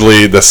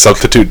supposedly the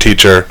substitute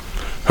teacher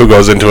who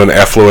goes into an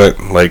affluent,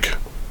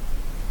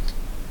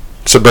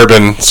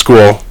 suburban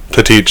school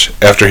to teach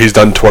after he's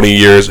done 20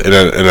 years in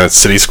a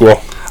city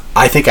school.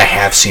 I think I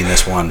have seen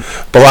this one.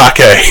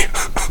 Balake.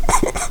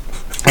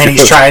 And he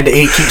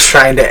keeps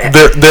trying to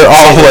they're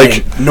all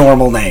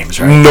normal names,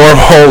 right?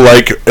 Normal,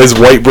 as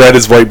white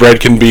bread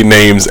can be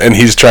names, and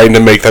he's trying to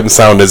make them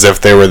sound as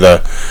if they were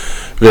the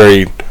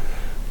very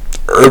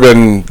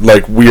urban,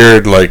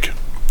 weird,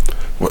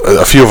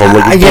 a few of them.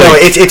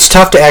 It's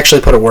tough to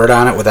actually put a word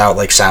on it without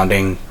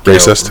sounding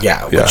racist.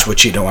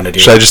 Which you don't want to do.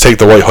 Should I just take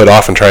the white hood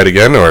off and try it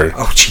again, or?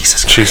 Oh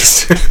Jesus!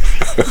 It's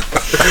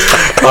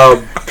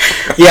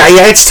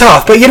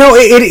tough, but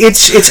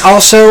it's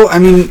also. I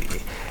mean,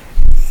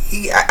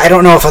 I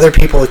don't know if other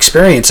people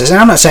experience this, and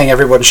I'm not saying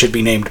everyone should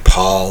be named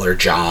Paul or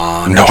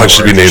John. No one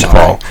should be named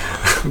Paul.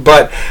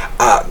 But.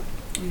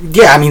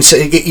 So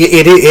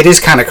it is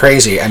kind of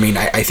crazy. I mean,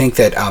 I think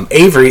that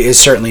Avery is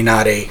certainly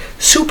not a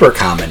super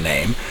common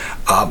name,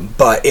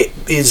 but it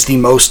is the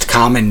most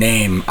common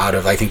name out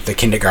of, I think, the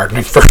kindergarten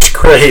and first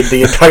grade.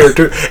 The entire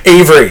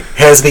Avery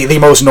has the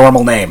most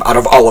normal name out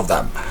of all of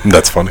them.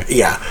 That's funny.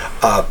 Yeah.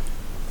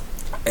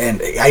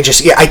 And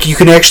you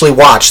can actually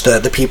watch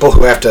the people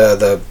who have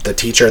to, the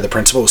teacher, the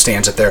principal who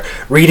stands up there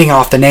reading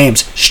off the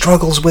names,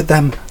 struggles with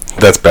them.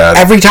 That's bad.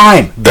 Every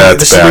time.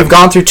 That's bad. We've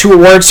gone through 2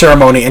 award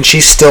ceremony, and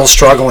she's still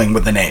struggling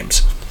with the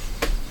names.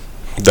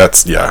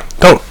 That's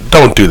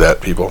Don't do that,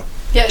 people.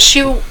 Yeah,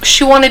 she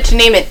wanted to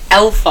name it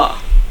Alpha.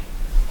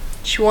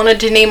 She wanted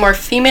to name our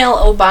female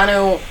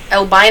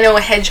albino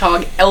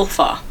hedgehog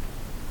Alpha.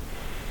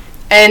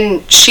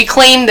 And she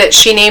claimed that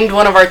she named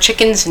one of our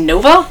chickens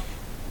Nova.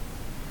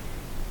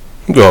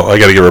 Well, I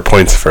got to give her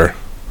points for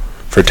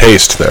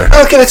taste there.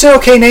 Okay, that's an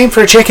okay name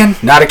for a chicken,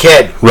 not a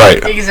kid.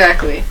 Right.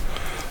 Exactly.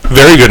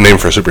 Very good name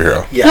for a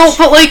superhero. Yes. No,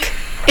 but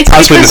it's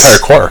possibly because an entire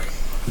choir.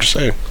 I'm just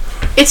saying.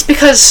 It's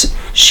because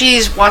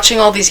she's watching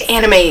all these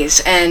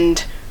animes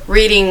and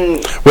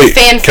reading Wait,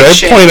 fan can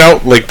fiction. I point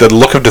out the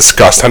look of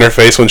disgust on her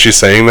face when she's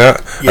saying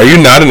that? Yeah. Are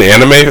you not an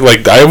anime?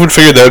 I would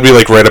figure that would be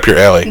right up your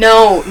alley.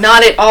 No,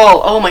 not at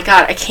all. Oh my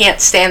god, I can't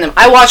stand them.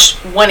 I watched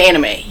one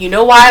anime. You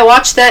know why I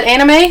watched that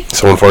anime?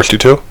 Someone forced you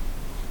to?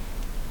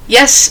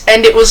 Yes,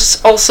 and it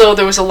was also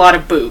there was a lot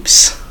of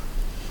boobs.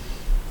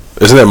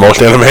 Isn't that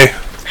most anime?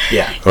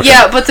 Yeah. Okay.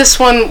 Yeah, but this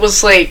one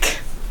was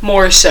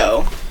more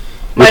so.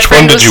 Which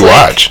one did you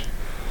watch?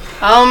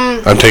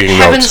 I'm taking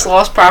Heaven's notes.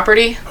 Lost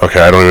Property. Okay,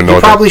 I don't even know.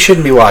 You probably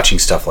shouldn't be watching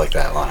stuff like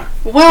that, Lana.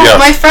 Well, yes.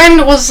 My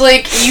friend was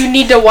like, "You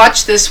need to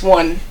watch this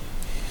one,"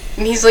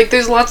 and he's like,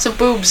 "There's lots of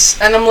boobs,"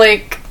 and I'm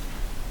like,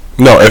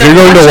 "No, if you're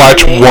going to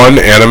watch one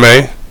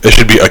anime, it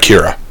should be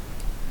Akira."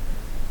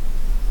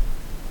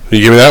 Can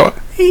you give me that one?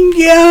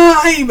 Yeah,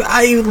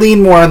 I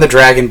lean more on the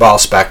Dragon Ball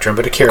spectrum,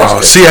 but Akira's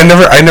good. See,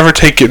 I never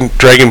take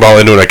Dragon Ball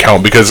into an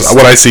account because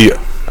what I see...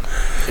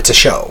 It's a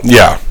show.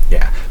 Yeah.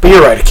 Yeah. But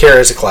you're right, Akira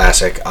is a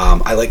classic.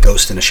 I like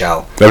Ghost in a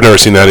Shell. I've never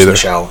seen that either.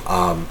 Ghost in a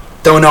Shell.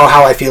 Don't know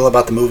how I feel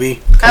about the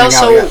movie I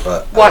also out yet,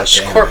 but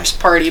watched I like Corpse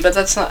Party, but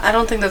that's not. I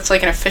don't think that's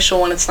an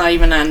official one. It's not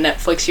even on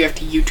Netflix. You have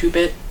to YouTube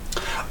it.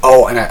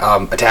 Oh, and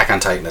Attack on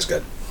Titan is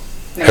good.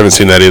 Yeah. Haven't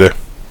seen that either.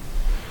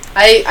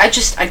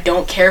 I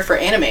don't care for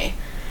anime.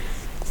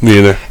 Me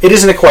either. It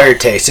is an acquired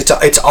taste.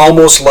 It's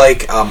almost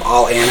like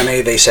all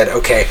anime. They said,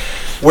 okay,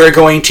 we're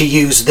going to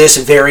use this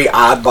very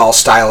oddball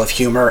style of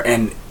humor,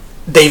 and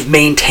they've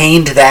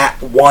maintained that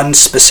one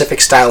specific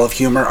style of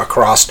humor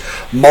across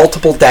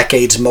multiple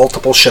decades,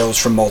 multiple shows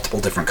from multiple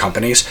different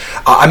companies.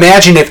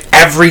 Imagine if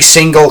every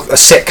single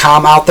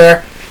sitcom out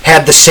there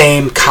had the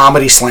same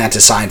comedy slant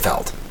as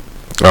Seinfeld.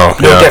 Oh,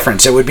 No yeah.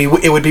 difference. It would be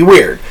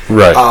weird.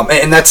 Right.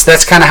 And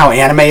that's kind of how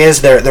anime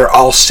is. They're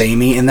all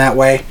samey in that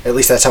way. At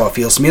least that's how it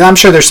feels to me. I'm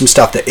sure there's some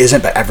stuff that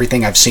isn't, but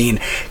everything I've seen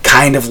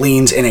kind of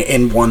leans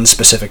in one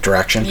specific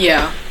direction.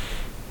 Yeah.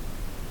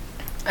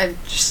 I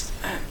just...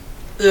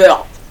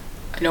 ugh.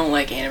 I don't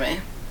like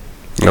anime.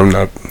 I'm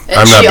not And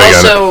big she on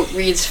it. also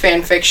reads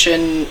fan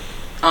fiction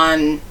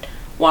on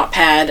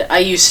Wattpad. I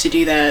used to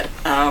do that.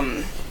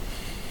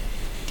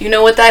 Do you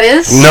know what that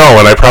is? No,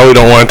 and I probably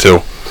don't want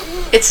to.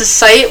 It's a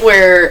site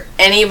where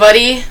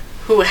anybody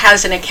who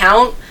has an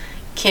account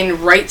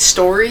can write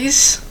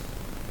stories.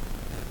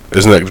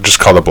 Isn't that just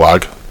called a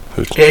blog?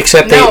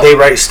 Except No. they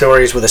write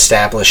stories with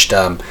established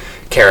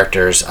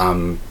characters,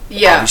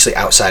 Yeah. obviously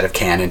outside of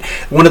canon.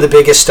 One of the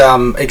biggest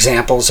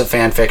examples of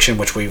fan fiction,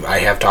 which I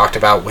have talked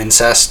about,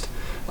 Wincest.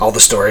 All the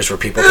stories where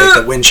people take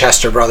the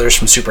Winchester brothers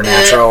from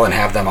Supernatural and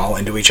have them all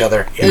into each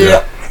other.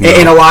 Yeah.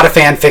 And a lot of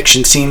fan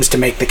fiction seems to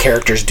make the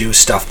characters do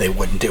stuff they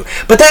wouldn't do.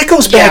 But that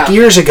goes back Yeah.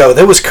 years ago.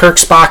 There was Kirk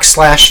Spock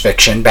 /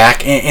 fiction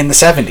back in the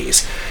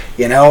 70s.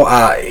 You know,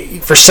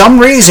 for some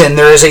reason,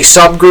 there is a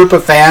subgroup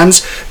of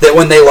fans that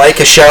when they like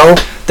a show,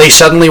 they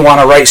suddenly want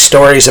to write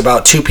stories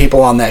about two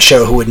people on that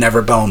show who would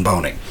never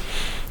boning.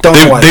 Don't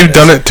know why They've that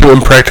done is. it to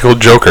Impractical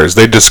Jokers.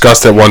 They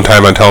discussed it one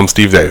time on Tell 'em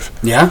Steve Dave.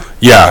 Yeah?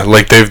 Yeah,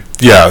 like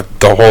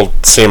the whole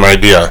same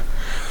idea.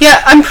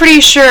 Yeah, I'm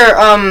pretty sure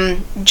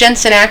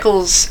Jensen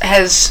Ackles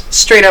has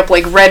straight up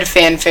like read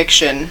fan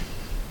fiction.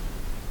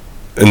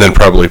 And then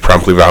probably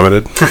promptly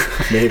vomited.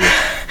 Maybe.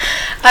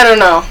 I don't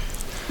know.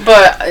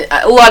 But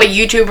a lot of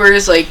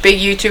YouTubers, like big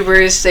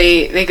YouTubers,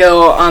 they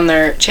go on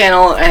their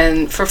channel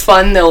and for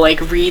fun they'll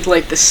like read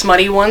like the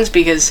smutty ones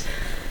because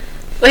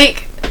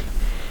like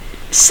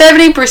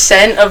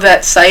 70% of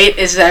that site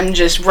is them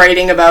just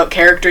writing about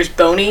characters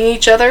boning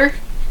each other.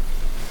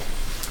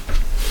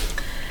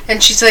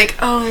 And she's like,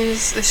 "Oh,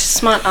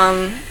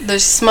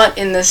 there's smut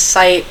in this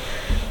site,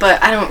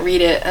 but I don't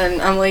read it."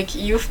 And I'm like,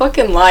 "You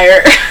fucking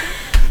liar."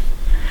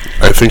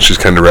 I think she's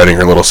kind of ratting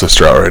her little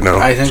sister out right now.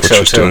 I think That's what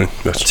so, she's too. doing.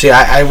 That's- See,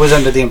 I was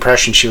under the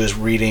impression she was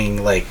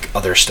reading, like,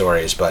 other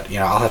stories, but,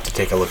 I'll have to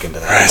take a look into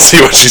I that.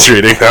 see what she's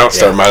reading now.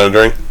 Start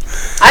monitoring.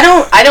 I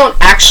don't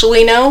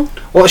actually know.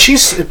 Well,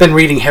 she's been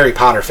reading Harry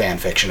Potter fan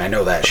fiction. I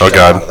know that. She's Oh, done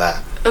God. a lot of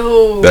that.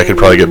 Oh. That could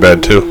probably get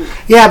bad, too.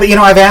 Yeah, but,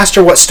 I've asked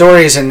her what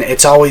stories, and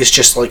it's always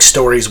just, like,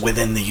 stories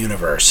within the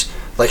universe.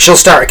 Like, she'll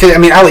start... Cause,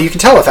 Ella, you can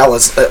tell if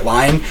Ella's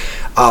lying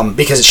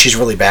because she's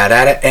really bad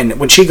at it. And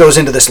when she goes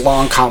into this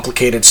long,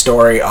 complicated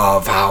story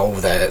of how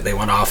they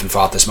went off and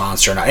fought this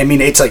monster, and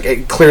it's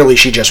like, clearly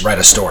she just read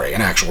a story,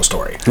 an actual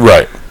story.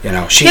 Right.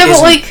 She Yeah, but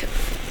isn't- like,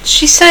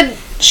 she said,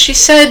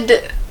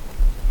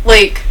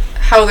 like,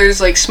 how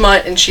there's like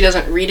smut and she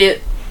doesn't read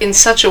it in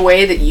such a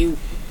way that you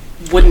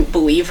wouldn't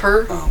believe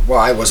her. Oh, well,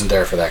 I wasn't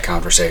there for that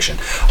conversation.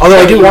 Although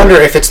I Oh, do you wonder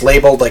were. if it's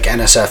labeled like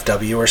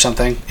NSFW or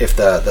something. If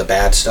the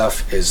bad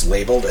stuff is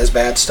labeled as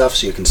bad stuff,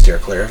 so you can steer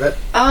clear of it.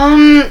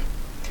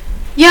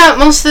 Yeah,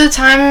 most of the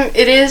time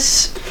it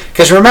is.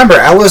 Because remember,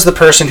 Ella's the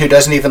person who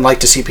doesn't even like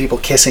to see people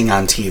kissing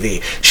on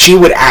TV. She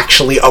would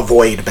actually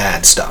avoid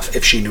bad stuff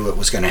if she knew it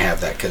was going to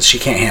have that, because she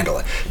can't handle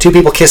it. Two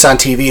people kiss on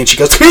TV and she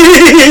goes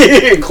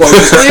and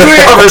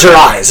covers her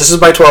eyes. This is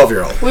my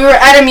 12-year-old. We were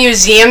at a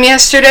museum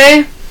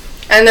yesterday,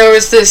 and there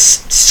was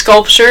this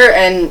sculpture,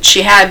 and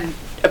she had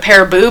a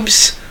pair of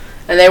boobs,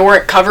 and they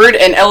weren't covered,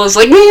 and Ella's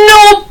like,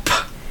 "Nope!"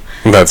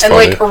 That's and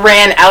funny. like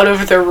ran out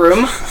of the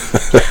room.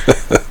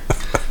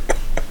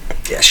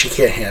 Yeah, she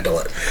can't handle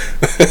it.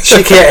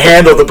 She can't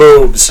handle the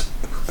boobs.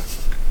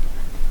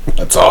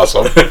 That's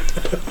awesome.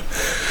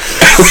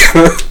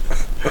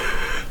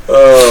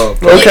 Oh,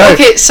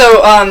 Okay,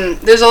 so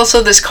there's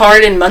also this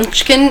card in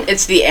Munchkin.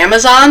 It's the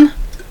Amazon,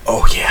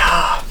 oh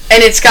yeah.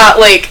 and it's got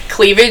like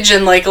cleavage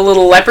and like a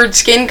little leopard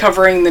skin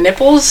covering the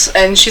nipples.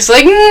 And she's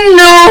like,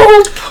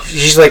 "Nope."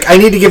 She's like, I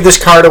need to give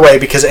this card away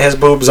because it has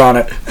boobs on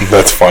it.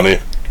 That's funny.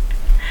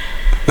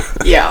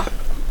 Yeah.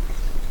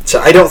 So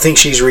I don't think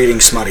she's reading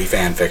smutty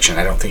fan fiction.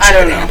 I don't think she I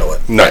don't can know. handle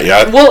it. Not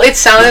yet. Well, it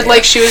sounded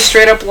like she was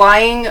straight up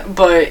lying,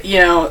 but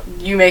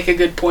you make a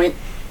good point.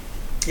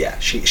 Yeah,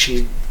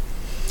 she.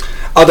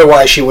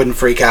 Otherwise, she wouldn't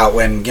freak out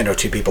when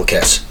two people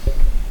kiss.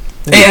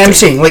 And I'm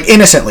saying like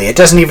innocently. It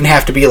doesn't even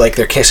have to be like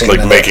they're kissing. Like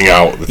and making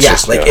out. It's Yeah,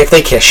 just, like if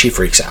they kiss, she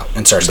freaks out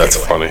and starts. That's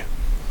to get away.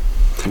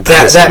 funny.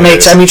 That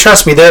makes. I mean,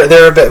 trust me.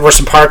 There were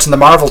some parts in the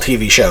Marvel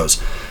TV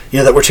shows,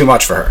 that were too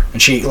much for her,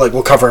 and she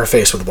will cover her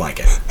face with a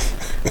blanket.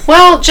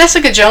 Well,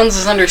 Jessica Jones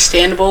is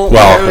understandable.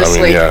 Well, It was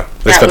I mean, yeah.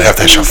 They spent was half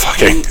that show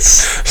fucking. intense.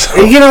 So,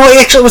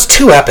 Actually, it was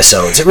 2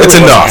 episodes. It really it's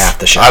wasn't enough. half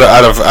the show.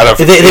 Out of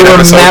They 8 were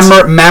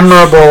episodes.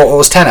 memorable. It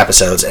was 10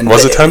 episodes, and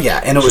Was it 10?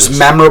 Yeah, and it was Jesus.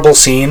 memorable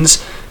scenes.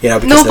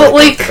 Because No, they but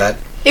went like to bed.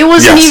 it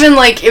wasn't Yes. even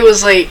like it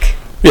was like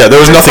Yeah, there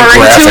was nothing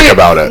referring to graphic it.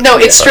 about it. No,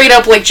 it's straight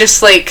up like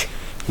just like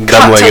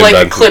cut to in like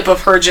bed. a clip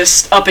of her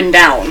just up and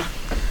down.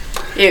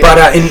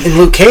 But in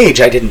Luke Cage,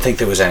 I didn't think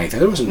there was anything.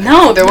 There wasn't.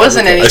 No, there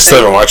wasn't I anything. still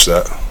haven't watched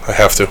that. I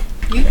have to.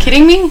 You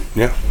kidding me?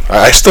 Yeah.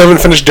 I still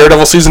haven't finished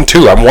Daredevil season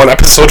 2. I'm one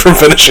episode from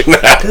finishing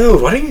that.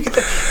 Dude, why don't you get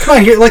that? Come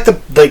on, you're like the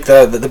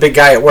big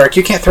guy at work.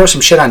 You can't throw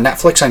some shit on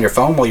Netflix on your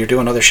phone while you're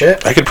doing other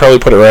shit. I could probably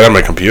put it right on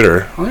my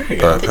computer, Oh, there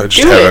you but go. I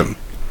just Do it. haven't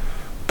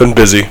been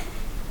busy.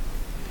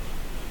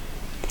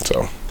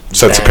 So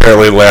since Bad.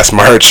 apparently last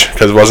March,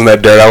 because wasn't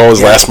that Daredevil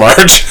was last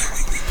March?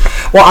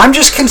 Well, I'm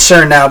just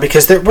concerned now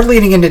because we're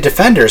leading into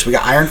Defenders. We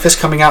got Iron Fist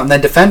coming out and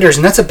then Defenders,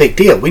 and that's a big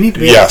deal. We need to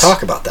be able Yes. to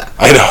talk about that.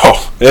 I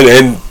know,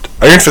 and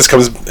Iron Fist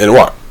comes in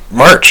what?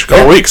 March, a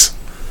couple weeks.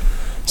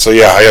 So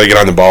yeah, I gotta get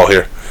on the ball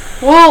here.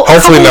 Well,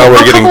 Hopefully now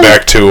we're getting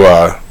back to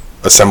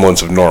a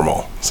semblance of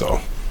normal. So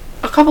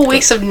A couple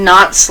weeks of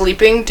not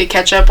sleeping to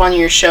catch up on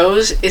your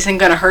shows isn't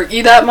gonna hurt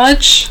you that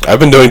much. I've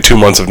been doing 2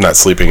 months of not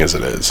sleeping as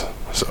it is.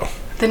 So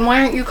Then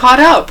why aren't you caught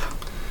up?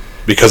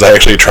 because I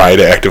actually try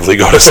to actively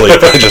go to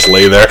sleep, I just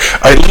lay there.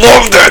 I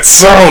love that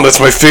sound. That's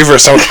my favorite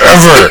sound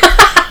ever.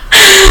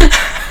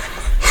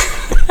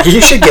 You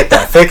should get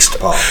that fixed,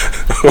 Paul.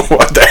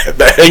 What,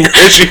 the anger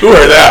issue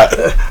or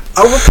that?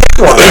 Oh, we'll pick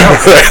one.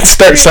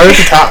 Right, start at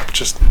the top.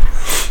 Just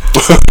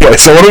okay.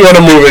 So what do we want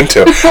to move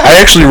into? I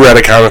actually read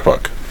a comic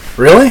book.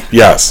 Really?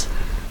 Yes.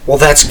 Well,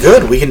 that's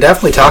good. We can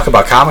definitely talk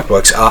about comic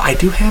books. I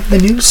do have the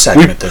news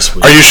segment this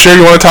week. Are you sure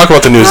you want to talk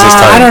about the news this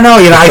time? I don't know.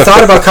 I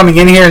thought about coming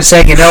in here and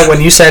saying, when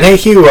you said, "Hey,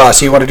 Hugh,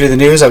 so you want to do the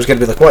news?" I was going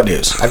to be like, "What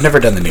news? I've never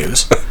done the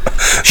news.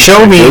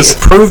 Show me, News?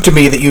 prove to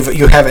me that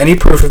you have any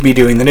proof of me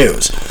doing the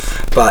news."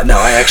 But no,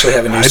 I actually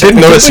have a news I segment.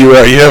 didn't notice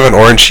you have an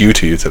orange hue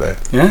to you today.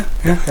 Yeah,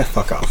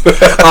 fuck off.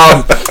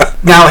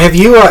 Now, have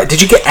you?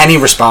 Did you get any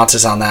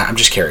responses on that? I'm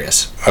just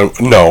curious.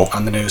 No.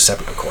 On the news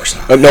segment, of course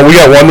not. No, we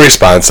got one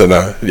response, and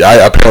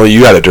apparently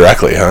you got it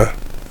directly, huh?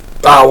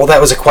 Well, that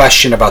was a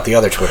question about the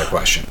other Twitter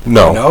question.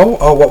 No. No?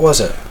 Oh, what was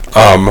it?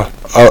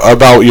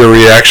 About your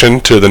reaction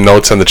to the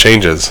notes and the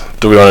changes.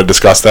 Do we want to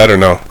discuss that or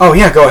no? Oh,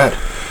 yeah, go ahead.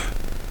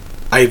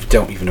 I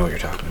don't even know what you're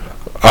talking about.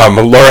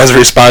 Laura's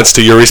response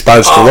to your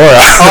response to Laura.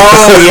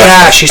 Oh,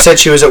 yeah, she said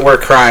she was at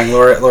work crying.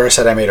 Laura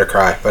said I made her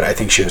cry, but I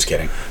think she was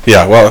kidding.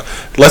 Yeah, well,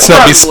 let's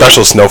not be Probably.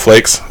 special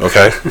snowflakes,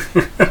 okay?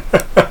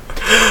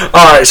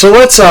 All right, so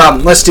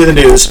let's do the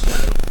news.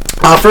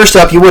 First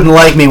up, you wouldn't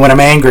like me when I'm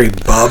angry,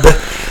 bub.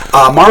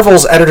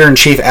 Marvel's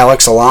editor-in-chief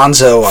Alex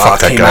Alonso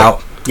Fuck that came guy.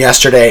 out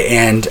yesterday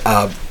and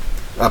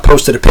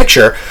posted a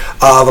picture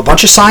of a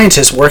bunch of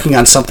scientists working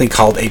on something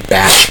called a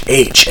Batch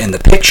H. And the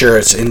picture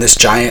is in this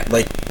giant,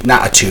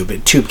 not a tube. A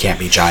tube can't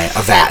be giant.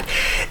 A vat.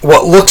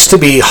 What looks to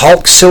be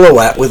Hulk's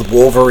silhouette with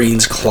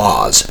Wolverine's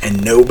claws,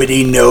 and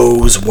nobody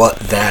knows what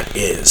that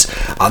is.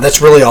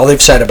 That's really all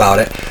they've said about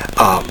it.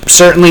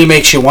 Certainly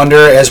makes you wonder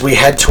as we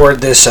head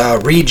toward this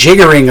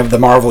rejiggering of the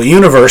Marvel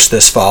Universe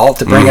this fall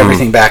to bring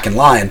everything back in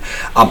line.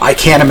 I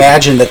can't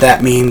imagine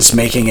that means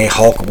making a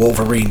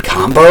Hulk-Wolverine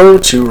combo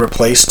to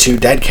replace two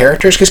dead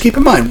characters, because keep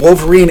in mind,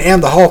 Wolverine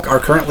and the Hulk are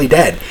currently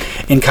dead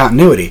in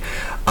continuity.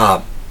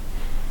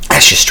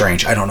 That's just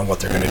strange. I don't know what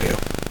they're going to do.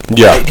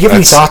 Yeah. Do you have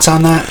any thoughts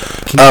on that?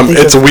 Can you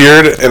think It's of-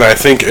 weird, and I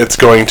think it's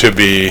going to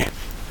be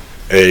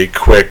a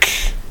quick...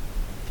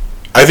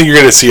 I think you're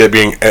going to see it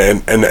being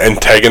an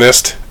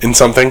antagonist in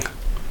something,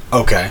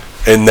 Okay.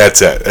 and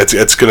that's it.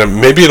 It's going to...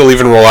 Maybe it'll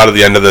even roll out of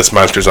the end of this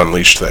Monsters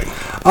Unleashed thing.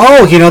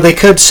 Oh, they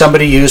could.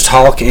 Somebody used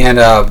Hulk and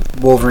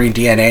Wolverine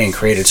DNA and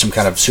created some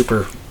kind of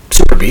super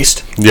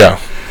beast. Yeah.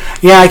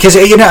 Yeah, because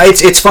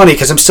it's funny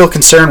because I'm still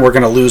concerned we're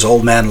going to lose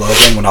Old Man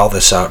Logan when all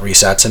this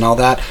resets and all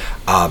that.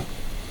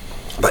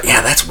 But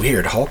yeah, that's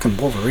weird. Hulk and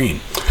Wolverine.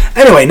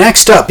 Anyway,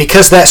 next up,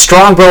 because that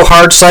Strongbow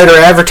hard cider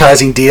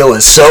advertising deal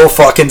is so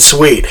fucking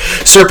sweet,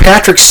 Sir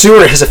Patrick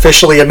Stewart has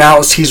officially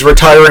announced he's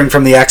retiring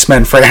from the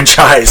X-Men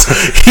franchise.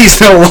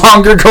 He's no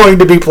longer going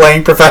to be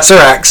playing Professor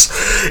X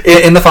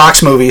in the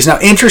Fox movies. Now,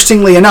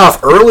 interestingly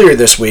enough, earlier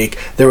this week,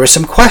 there were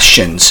some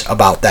questions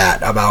about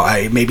that,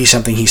 about maybe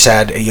something he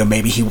said,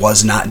 maybe he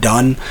was not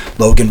done.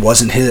 Logan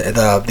wasn't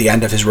the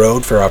end of his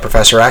road for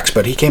Professor X,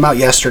 but he came out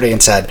yesterday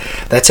and said,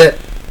 that's it.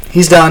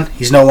 He's done.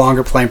 He's no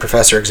longer playing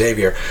Professor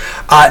Xavier.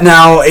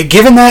 Now,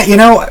 given that,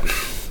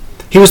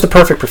 he was the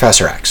perfect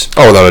Professor X.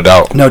 Oh, without a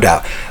doubt. No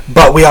doubt.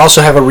 But we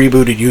also have a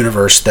rebooted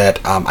universe that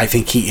I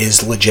think he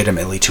is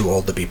legitimately too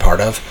old to be part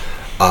of.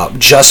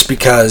 Just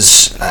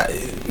because,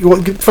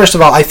 first of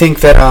all, I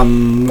think that,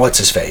 what's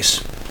his face?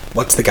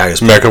 What's the guy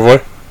who's...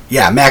 McAvoy?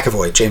 Yeah,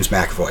 McAvoy, James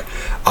McAvoy,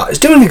 is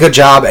doing a good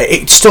job.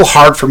 It's still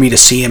hard for me to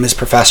see him as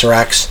Professor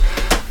X.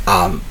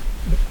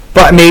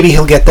 But maybe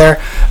he'll get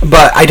there.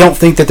 But I don't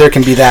think that there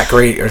can be that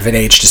great of an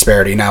age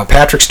disparity. Now,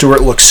 Patrick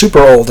Stewart looks super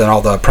old in all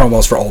the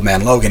promos for Old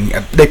Man Logan.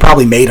 They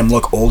probably made him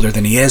look older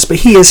than he is, but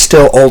he is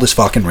still old as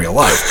fuck in real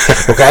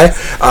life. Okay?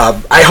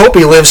 I hope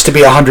he lives to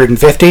be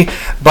 150,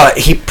 but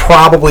he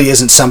probably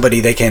isn't somebody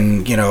they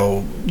can,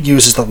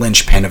 use as the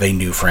linchpin of a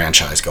new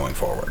franchise going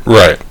forward.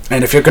 Right.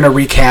 And if you're going to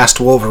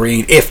recast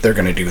Wolverine, if they're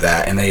going to do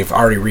that, and they've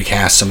already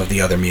recast some of the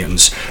other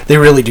mutants, they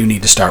really do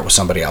need to start with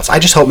somebody else. I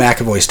just hope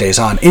McAvoy stays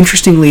on.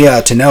 Interestingly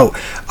to note, note,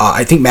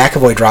 I think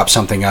McAvoy dropped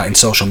something in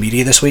social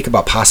media this week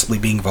about possibly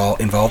being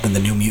involved in the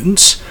New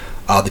Mutants.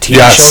 The TV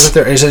show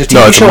that is it a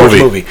TV show or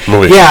a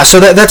movie? Yeah, so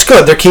that's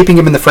good. They're keeping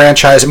him in the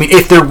franchise. I mean,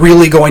 if they're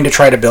really going to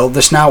try to build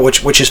this now,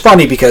 which is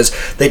funny because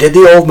they did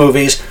the old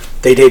movies,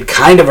 they did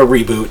kind of a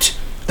reboot,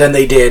 then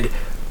they did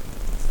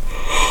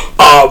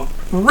a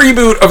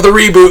reboot of the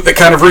reboot that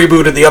kind of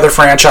rebooted the other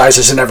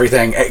franchises and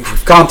everything.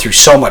 We've gone through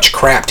so much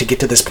crap to get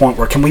to this point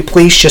where can we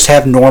please just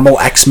have normal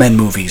X-Men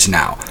movies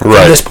now? Right.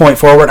 From this point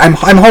forward, I'm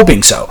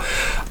hoping so.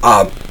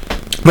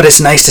 But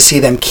it's nice to see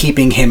them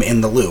keeping him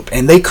in the loop.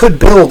 And they could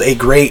build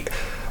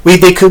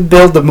they could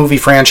build the movie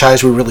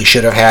franchise we really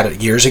should have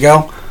had years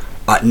ago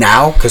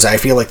now, because I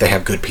feel like they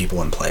have good people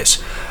in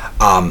place.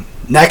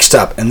 Next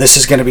up, and this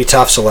is going to be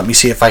tough, so let me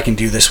see if I can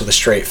do this with a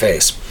straight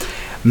face.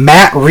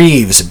 Matt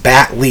Reeves'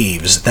 Bat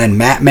leaves, then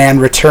Batman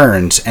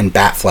returns, and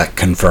Batfleck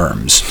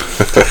confirms.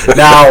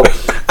 Now,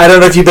 I don't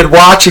know if you've been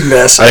watching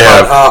this. I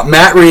have.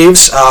 Matt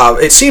Reeves,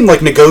 it seemed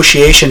like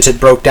negotiations had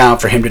broke down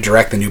for him to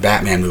direct the new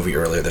Batman movie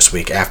earlier this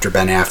week after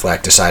Ben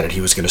Affleck decided he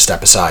was going to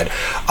step aside.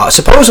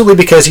 Supposedly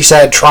because he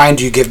said trying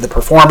to give the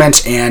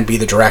performance and be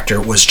the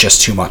director was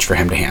just too much for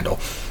him to handle.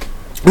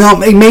 Well,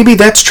 maybe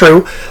that's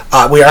true.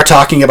 We are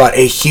talking about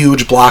a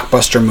huge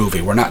blockbuster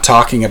movie. We're not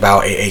talking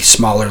about a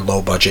smaller,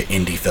 low-budget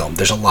indie film.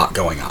 There's a lot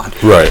going on.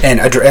 Right. And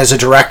as a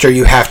director,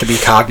 you have to be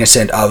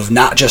cognizant of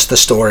not just the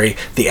story,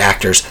 the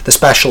actors, the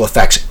special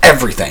effects,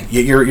 everything.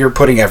 You're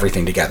putting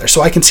everything together.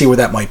 So I can see where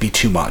that might be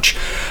too much.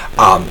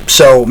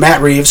 So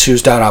Matt Reeves,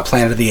 who's done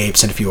Planet of the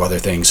Apes and a few other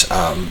things,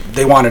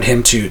 they wanted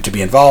him to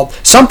be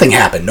involved. Something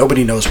happened.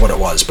 Nobody knows what it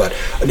was, but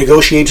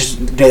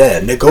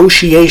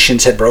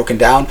negotiations had broken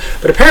down.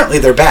 But apparently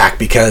they're back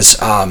because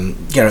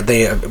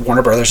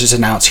Warner Brothers has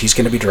announced he's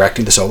going to be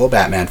directing the solo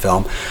Batman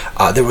film.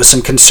 There was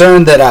some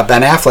concern that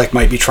Ben Affleck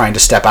might be trying to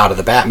step out of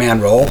the Batman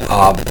role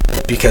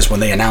because when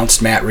they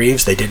announced Matt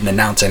Reeves, they didn't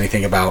announce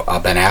anything about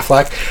Ben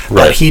Affleck.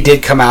 Right. But he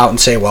did come out and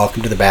say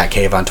welcome to the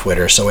Batcave on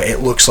Twitter, so it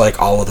looks like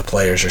all of the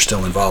players are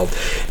still involved.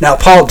 Now,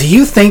 Paul, do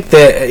you think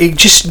that,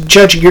 just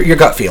judge your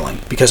gut feeling,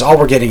 because all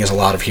we're getting is a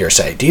lot of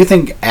hearsay, do you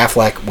think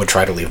Affleck would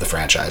try to leave the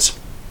franchise?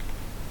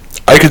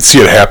 I could see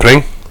it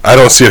happening. I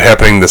don't see it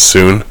happening this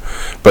soon,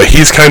 but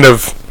he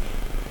seems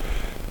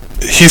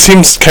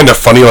kind of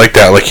funny like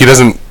that. Like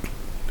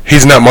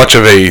he's not much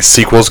of a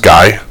sequels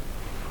guy.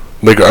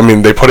 Like, I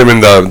mean, they put him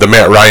in the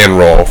Matt Ryan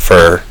role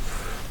for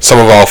Sum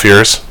of All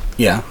Fears.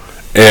 Yeah.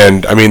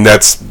 And, I mean,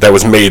 that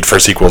was made for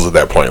sequels at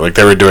that point. Like,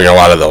 they were doing a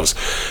lot of those.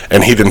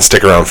 And he didn't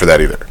stick around for that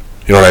either.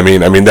 You know what I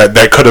mean? I mean,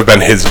 that could have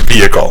been his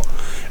vehicle.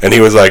 And he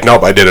was like,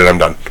 nope, I did it, I'm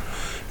done.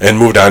 And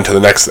moved on to the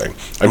next thing.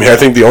 I mean, I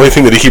think the only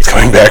thing that he keeps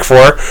coming back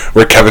for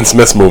were Kevin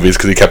Smith's movies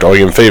because he kept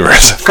owing him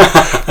favors.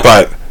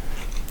 But,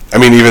 I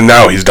mean, even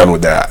now he's done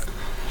with that.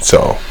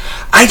 So...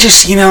 I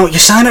just, you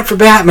sign up for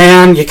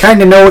Batman, you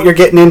kind of know what you're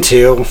getting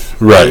into.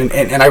 Right.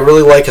 And I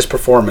really like his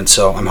performance,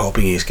 so I'm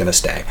hoping he's going to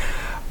stay.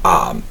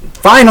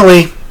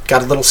 Finally,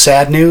 got a little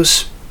sad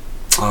news.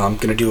 I'm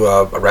going to do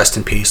a rest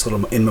in peace,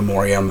 little in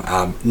memoriam.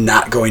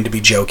 Not going to be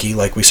jokey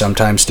like we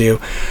sometimes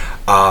do.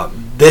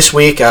 This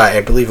week,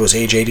 I believe it was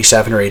age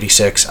 87 or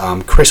 86,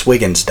 Chris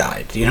Wiggins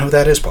died. Do you know who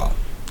that is, Paul?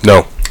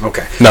 No.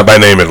 Okay. Not by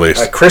name, at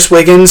least. Chris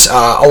Wiggins,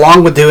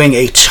 along with doing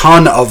a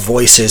ton of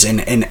voices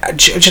in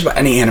just about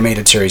any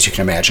animated series you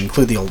can imagine,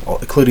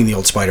 including the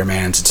old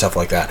Spider-Mans and stuff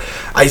like that.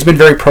 He's been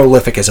very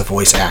prolific as a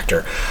voice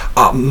actor.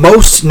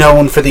 Most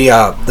known for the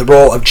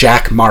role of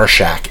Jack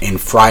Marshak in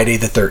Friday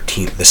the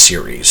 13th, the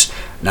series.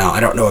 Now,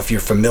 I don't know if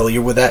you're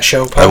familiar with that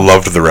show, Paul. I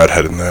loved the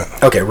redhead in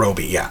that. Okay,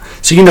 Roby, yeah.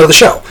 So you know the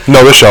show.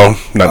 No, the show,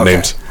 not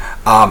names.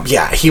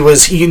 Yeah, he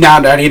was.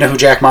 Now, do you know who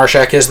Jack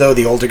Marshak is, though?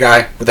 The older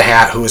guy with the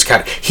hat who was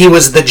he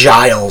was the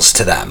Giles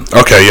to them.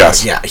 Okay,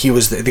 yes. Yeah, he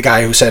was the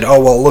guy who said,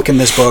 oh, well, look in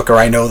this book, or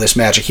I know this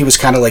magic. He was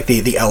kind of like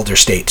the elder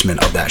statesman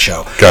of that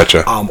show.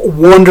 Gotcha.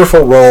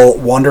 Wonderful role,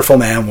 wonderful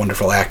man,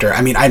 wonderful actor.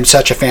 I mean, I'm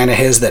such a fan of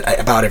his that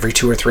about every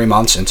 2 or 3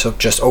 months, and so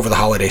just over the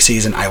holiday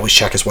season, I always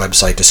check his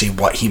website to see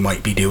what he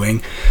might be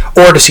doing,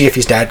 or to see if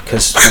he's dead,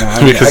 because,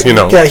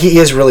 yeah, he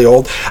is really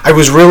old. I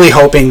was really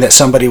hoping that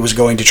somebody was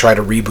going to try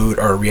to reboot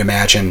or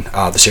reimagine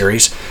the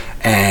series,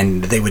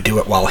 and they would do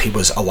it while he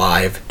was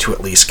alive to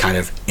at least kind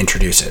of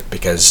introduce it,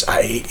 because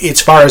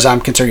as far as I'm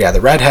concerned, yeah,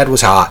 the redhead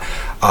was hot.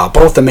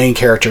 Both the main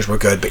characters were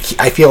good, but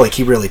I feel like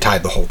he really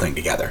tied the whole thing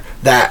together.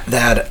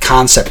 That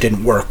concept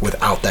didn't work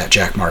without that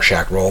Jack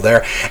Marshak role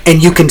there,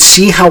 and you can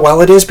see how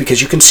well it is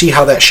because you can see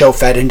how that show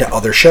fed into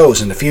other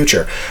shows in the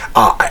future.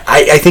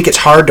 I think it's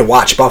hard to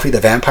watch Buffy the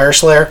Vampire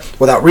Slayer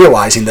without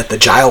realizing that the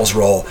Giles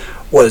role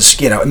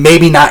was,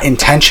 maybe not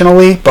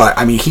intentionally, but,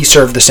 I mean, he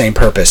served the same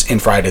purpose in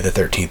Friday the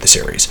 13th, the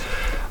series.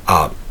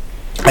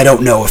 I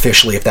don't know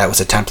officially if that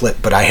was a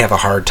template, but I have a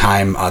hard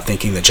time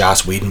thinking that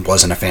Joss Whedon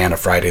wasn't a fan of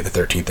Friday the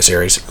 13th, the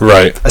series.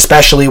 Right.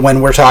 Especially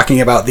when we're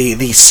talking about the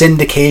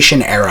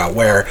syndication era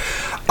where...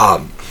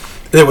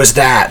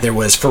 there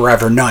was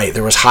Forever Night,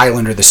 there was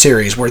Highlander the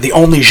series, where the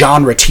only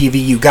genre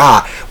TV you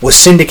got was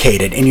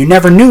syndicated, and you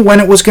never knew when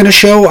it was going to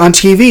show on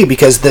TV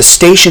because the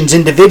stations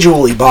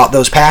individually bought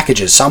those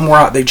packages. Some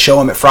they'd show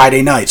them at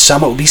Friday night,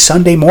 some it would be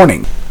Sunday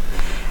morning.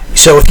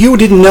 So if you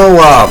didn't know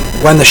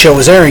when the show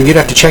was airing, you'd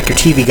have to check your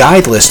TV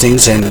Guide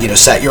listings and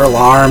set your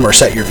alarm or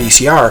set your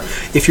VCR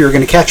if you were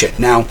going to catch it.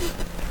 Now,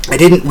 I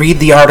didn't read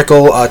the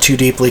article too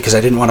deeply because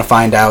I didn't want to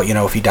find out,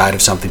 if he died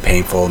of something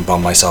painful and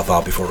bum myself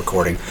out before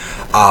recording.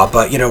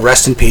 But,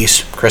 rest in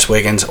peace, Chris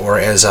Wiggins, or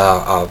as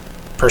a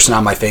person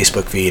on my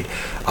Facebook feed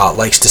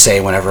likes to say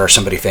whenever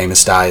somebody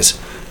famous dies,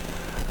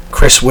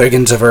 Chris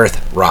Wiggins of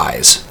Earth,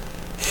 rise.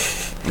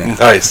 Yeah.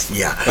 Nice.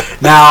 Yeah.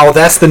 Now,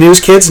 that's the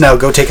news, kids. Now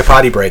go take a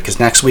potty break, because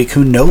next week,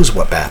 who knows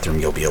what bathroom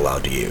you'll be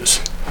allowed to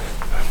use.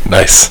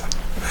 Nice.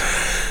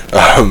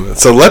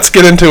 So let's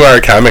get into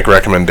our comic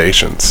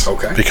recommendations.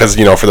 Okay. Because,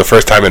 for the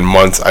first time in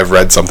months, I've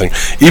read something,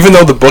 even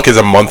though the book is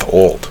a month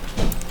old.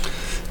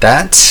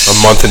 That's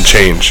a month and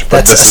change.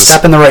 But that's a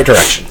step in the right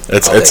direction.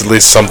 It's at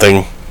least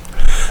something.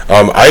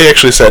 I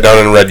actually sat down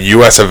and read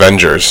U.S.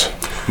 Avengers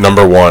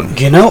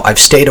 #1. I've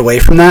stayed away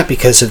from that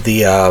because of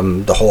the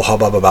whole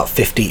hubbub about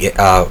 50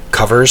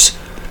 covers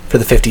for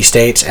the 50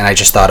 states, and I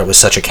just thought it was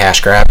such a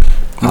cash grab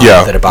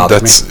that it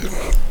bothered me.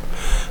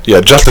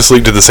 Yeah, Justice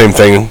League did the same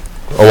thing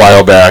a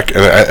while back,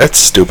 and it's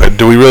stupid.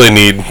 Do we really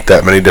need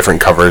that many different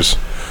covers?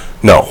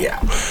 No. Yeah.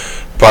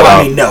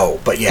 But, no,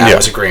 but I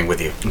was agreeing with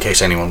you, in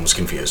case anyone was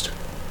confused.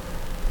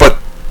 But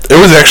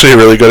it was actually a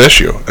really good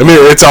issue. I mean,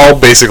 it's all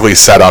basically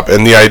set up,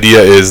 and the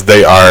idea is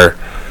they are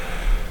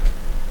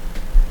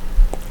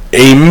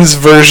AIM's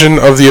version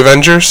of the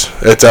Avengers.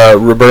 It's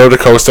Roberto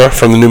da Costa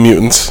from the New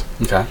Mutants.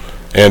 Okay.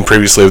 And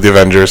previously of the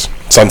Avengers,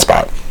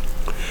 Sunspot.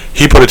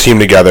 He put a team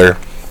together,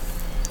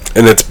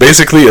 and it's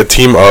basically a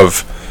team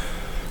of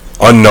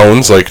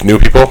unknowns, like new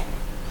people,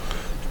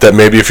 that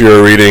maybe if you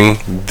were reading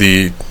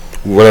the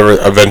whatever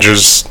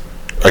Avengers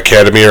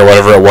Academy or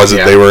whatever it was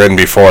that they were in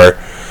before,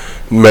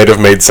 might have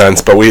made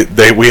sense. But we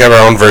have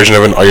our own version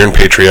of an Iron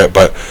Patriot,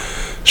 but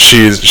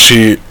she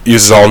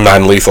uses all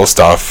non-lethal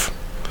stuff.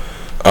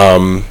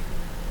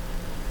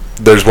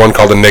 There's one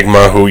called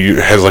Enigma who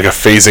has like a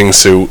phasing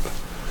suit.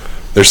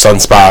 There's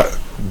Sunspot.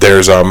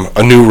 There's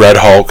a new Red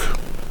Hulk,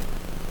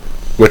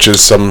 which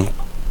is some.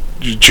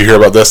 Did you hear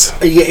about this?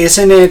 Yeah,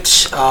 isn't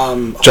it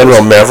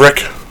General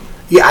Maverick?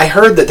 Yeah, I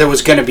heard that there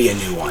was going to be a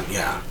new one.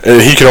 Yeah.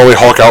 And he can only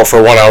Hulk out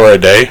for 1 hour a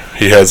day.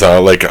 He has a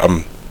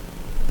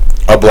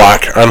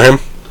block on him.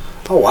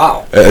 Oh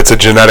wow! It's a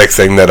genetic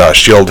thing that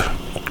Shield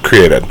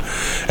created,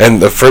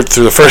 and through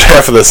the first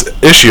half of this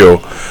issue,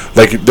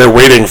 they're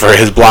waiting for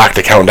his block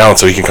to count down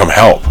so he can come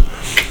help.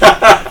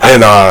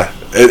 And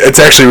it's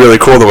actually really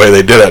cool the way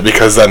they did it,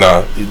 because then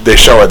they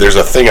show it. There's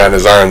a thing on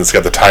his arm that's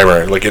got the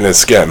timer, in his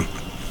skin.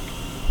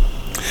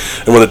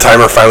 And when the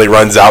timer finally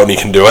runs out and he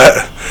can do it,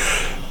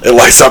 it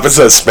lights up and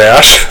says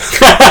smash.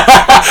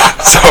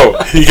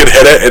 So he can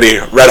hit it and he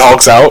Red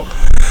Hulk's out.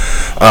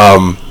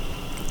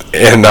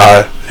 And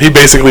he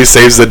basically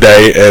saves the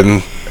day,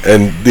 and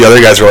the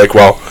other guys are like,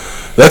 well,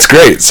 that's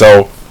great,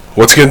 so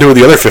what's he going to do with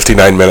the other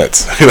 59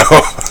 minutes?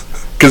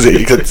 Because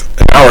it's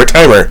an hour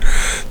timer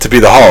to be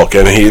the Hulk,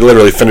 and he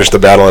literally finished the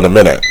battle in a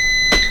minute.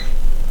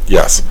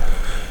 Yes.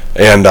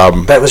 And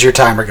that was your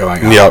timer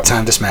going on. Yep.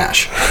 Time to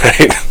smash.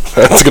 Right.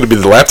 That's going to be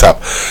the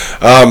laptop.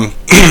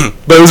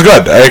 But it was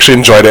good. I actually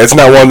enjoyed it. It's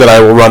not one that I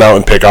will run out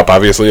and pick up,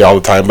 obviously, all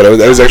the time, but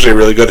it was actually a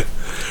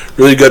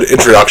really good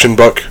introduction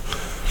book.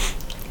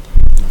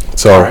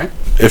 So, all right.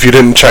 If you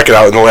didn't check it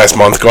out in the last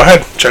month, go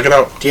ahead, check it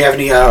out. Do you have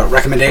any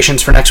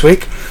recommendations for next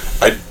week?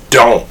 I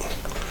don't.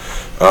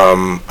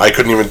 I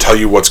couldn't even tell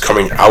you what's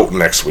coming out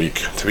next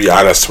week, to be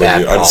honest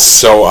with you. I'm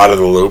so out of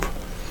the loop.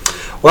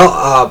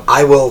 Well,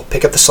 I will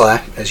pick up the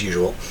slack, as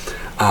usual.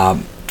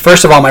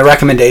 First of all, my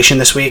recommendation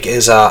this week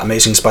is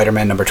Amazing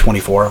Spider-Man number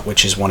 24,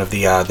 which is one of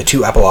the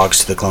two epilogues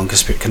to the Clone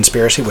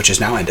Conspiracy, which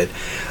is now ended.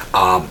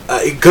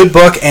 A good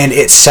book, and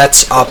it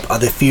sets up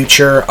the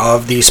future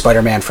of the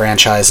Spider-Man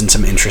franchise in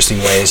some interesting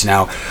ways.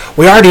 Now,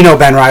 we already know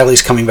Ben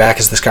Reilly's coming back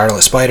as the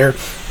Scarlet Spider,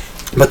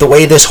 but the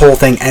way this whole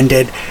thing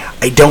ended,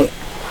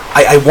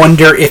 I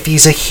wonder if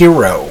he's a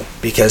hero,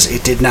 because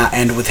it did not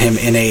end with him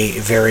in a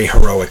very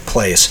heroic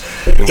place.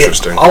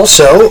 Interesting.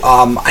 Also,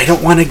 I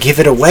don't want to give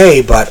it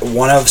away, but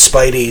one of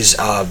Spidey's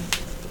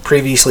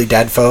previously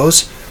dead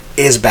foes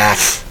is back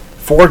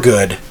for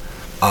good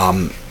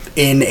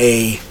in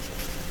a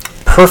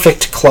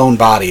perfect clone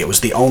body. It was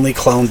the only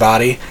clone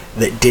body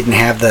that didn't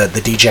have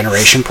the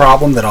degeneration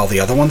problem that all the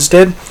other ones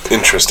did.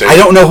 Interesting. I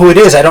don't know who it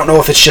is. I don't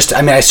know if it's just...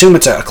 I assume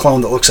it's a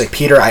clone that looks like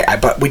Peter,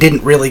 but we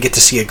didn't really get to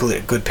see a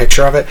good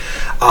picture of it.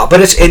 But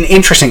it's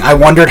interesting. I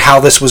wondered how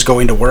this was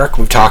going to work.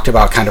 We've talked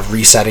about kind of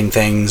resetting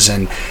things,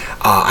 and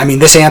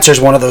this answers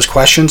one of those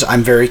questions.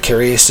 I'm very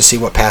curious to see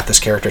what path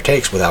this character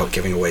takes without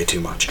giving away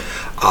too much.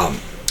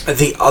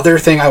 The other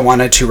thing I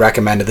wanted to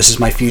recommend, this is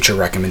my future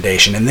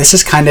recommendation, and this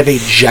is kind of a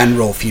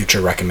general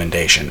future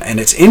recommendation, and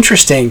it's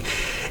interesting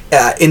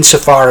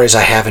insofar as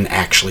I haven't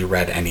actually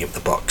read any of the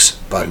books,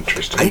 but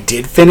I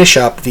did finish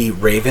up the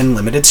Raven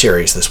limited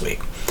series this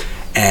week,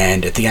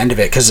 And at the end of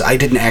it, because I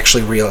didn't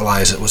actually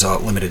realize it was a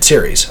limited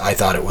series, I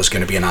thought it was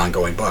going to be an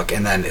ongoing book.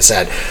 And then it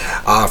said,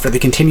 for the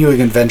continuing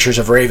adventures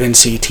of Raven,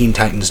 see Teen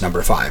Titans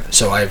number 5.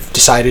 So I've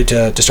decided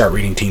to start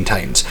reading Teen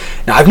Titans.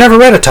 Now, I've never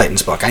read a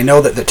Titans book. I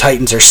know that the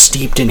Titans are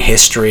steeped in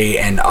history,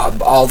 and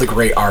all the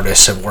great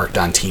artists have worked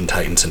on Teen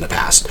Titans in the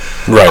past.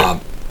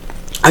 Right.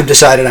 I've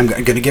decided I'm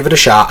going to give it a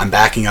shot. I'm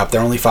backing up. They're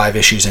only 5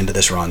 issues into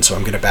this run, so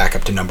I'm going to back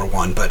up to number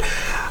 1. But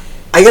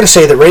I got to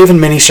say, the Raven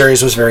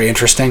miniseries was very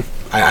interesting.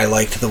 I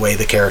liked the way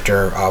the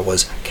character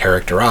was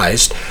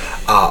characterized.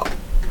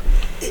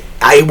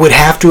 I would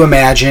have to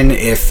imagine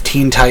if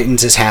Teen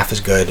Titans is half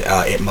as good,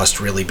 it must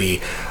really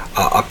be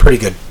a pretty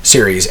good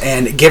series.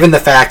 And given the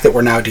fact that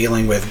we're now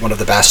dealing with one of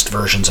the best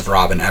versions of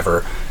Robin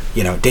ever,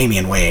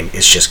 Damian Wayne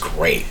is just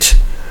great.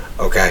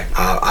 Okay,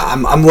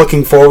 I'm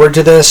looking forward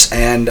to this,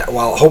 and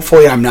while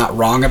hopefully I'm not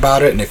wrong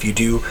about it, and if you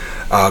do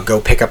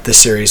go pick up this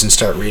series and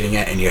start reading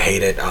it and you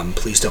hate it,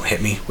 please don't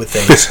hit me with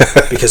things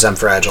because I'm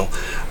fragile.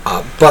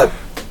 But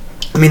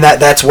I mean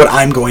that's what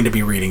I'm going to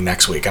be reading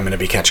next week. I'm going to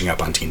be catching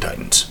up on Teen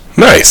Titans.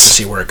 Nice. To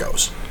see where it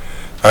goes.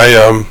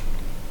 I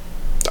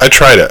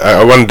tried it.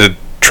 I wanted to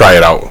try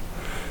it out.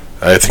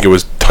 I think it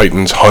was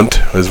Titans Hunt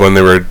is when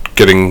they were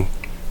getting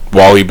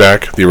Wally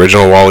back, the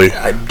original Wally.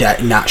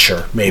 Not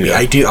sure. Maybe. Yeah.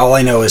 I do. All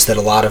I know is that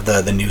a lot of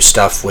the new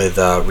stuff with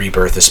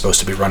Rebirth is supposed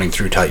to be running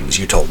through Titans.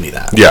 You told me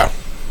that. Yeah,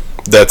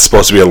 that's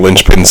supposed to be a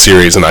linchpin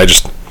series, and I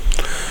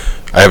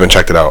haven't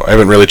checked it out. I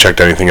haven't really checked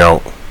anything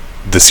out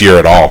this year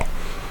at all.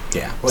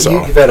 Yeah.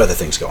 Well, you've had other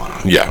things going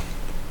on. Yeah.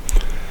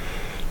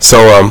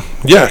 So,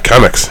 yeah,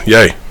 comics.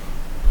 Yay.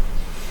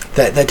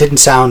 That didn't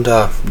sound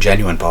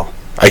genuine, Paul.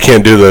 I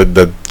can't do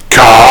the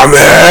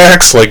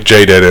comics like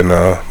Jay did in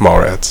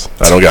Mallrats.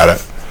 I don't got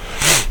it.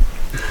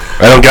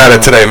 I don't got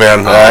it today,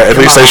 man. At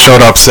least I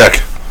showed up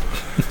sick.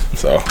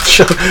 So.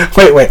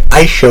 Wait.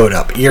 I showed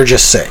up. You're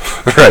just sick.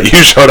 Right,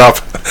 you showed up.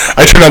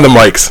 I turned on the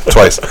mics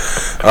twice.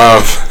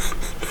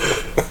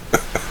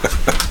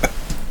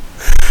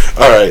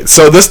 All right,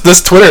 so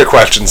this Twitter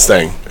questions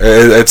thing,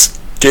 it's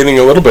gaining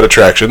a little bit of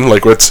traction,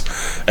 like what's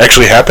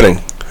actually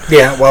happening.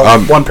 Yeah, well,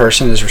 one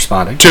person is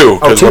responding. 2,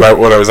 because when I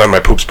was on my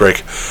poops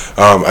break,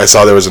 I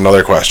saw there was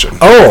another question.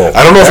 Oh.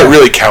 I don't know if it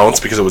really counts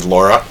because it was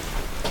Laura.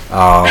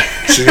 Oh.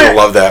 She's going to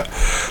love that.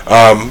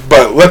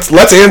 But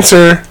let's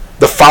answer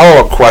the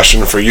follow-up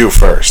question for you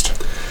first.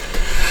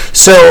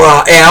 So,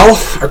 Al,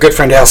 our good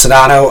friend Al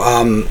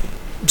Sedano,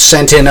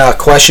 sent in a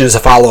question as a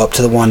follow-up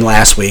to the one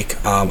last week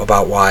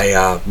about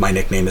why my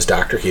nickname is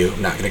Dr. Hugh.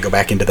 I'm not going to go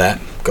back into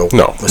that.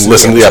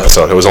 Listen to the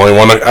episode. It was only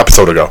one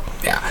episode ago.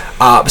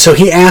 Yeah. So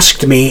he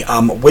asked me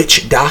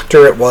which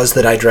doctor it was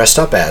that I dressed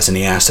up as, and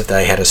he asked if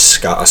I had a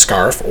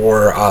scarf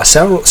or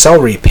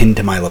celery pinned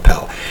to my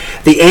lapel.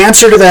 The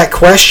answer to that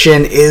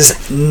question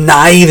is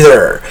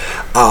neither.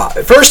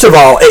 First of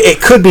all,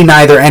 it could be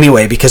neither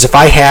anyway, because if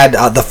I had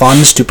the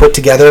funds to put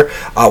together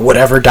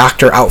whatever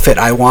doctor outfit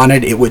I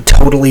wanted, it would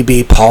totally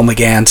be Paul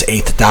McGann's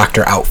 8th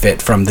Doctor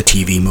outfit from the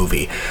TV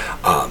movie.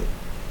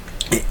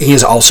 He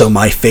is also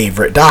my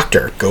favorite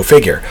Doctor. Go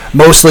figure.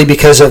 Mostly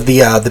because of the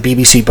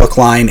BBC book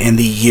line and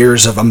the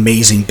years of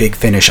amazing Big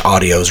Finish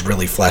audios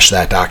really flesh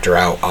that Doctor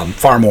out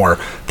far more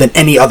than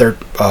any other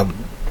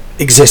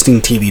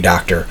existing TV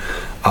Doctor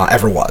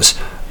ever was.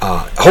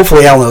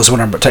 Hopefully Al knows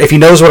what if he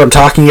knows what I'm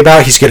talking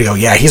about, he's going to go,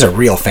 yeah, he's a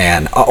real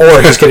fan. Or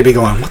he's going to be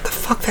going, what the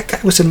fuck, that guy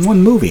was in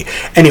one movie.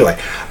 Anyway,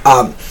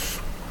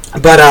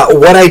 but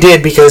what I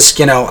did, because,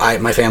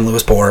 my family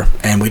was poor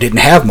and we didn't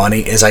have money,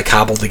 is I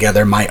cobbled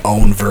together my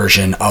own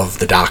version of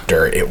the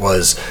Doctor. It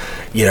was,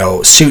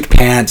 suit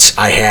pants.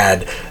 I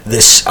had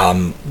this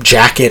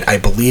jacket. I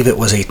believe it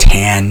was a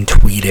tan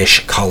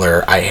tweedish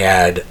color. I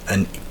had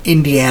an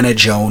Indiana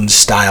Jones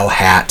style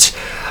hat.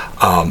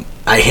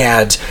 I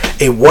had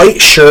a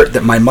white shirt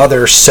that my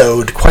mother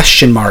sewed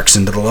question marks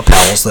into the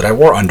lapels that I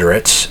wore under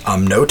it.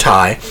 No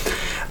tie.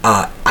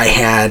 I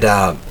had...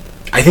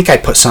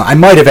 I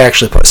might have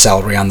actually put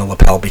celery on the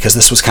lapel because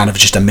this was kind of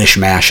just a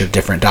mishmash of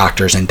different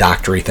doctors and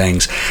doctory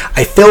things.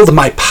 I filled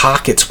my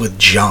pockets with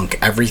junk,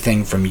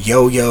 everything from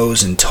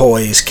yo-yos and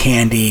toys,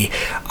 candy,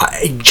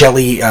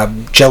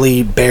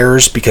 jelly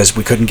bears, because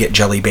we couldn't get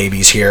jelly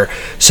babies here.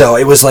 So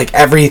it was like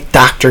every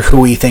Doctor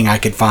Who-y thing I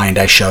could find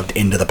I shoved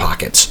into the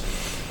pockets.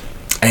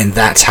 And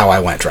that's how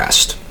I went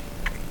dressed.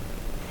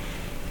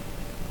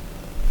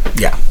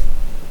 Yeah.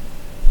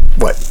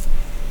 What?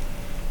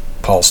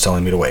 Paul's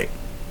telling me to wait.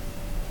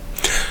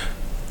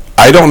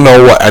 I don't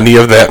know what any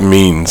of that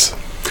means.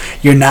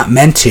 You're not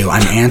meant to.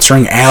 I'm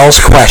answering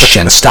Al's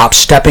question. Stop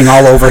stepping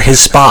all over his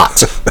spot.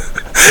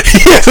 He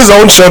has his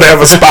own show to have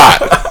a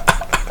spot.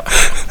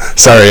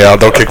 Sorry, Al.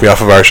 Don't kick me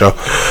off of our show.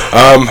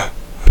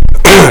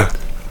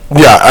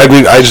 Yeah, I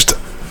mean,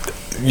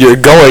 you're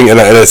going, and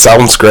it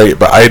sounds great,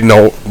 but I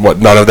know what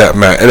none of that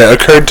meant. And it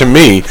occurred to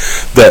me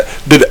that,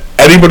 did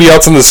anybody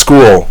else in the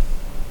school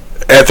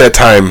at that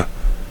time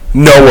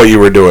know what you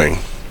were doing?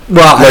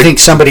 Well, I think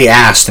somebody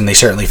asked, and they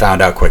certainly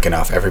found out quick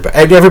enough.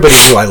 Everybody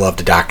knew I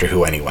loved Doctor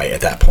Who anyway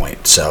at that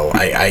point, so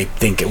I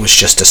think it was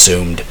just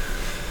assumed.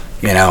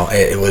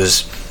 It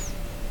was...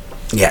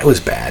 Yeah, it was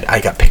bad. I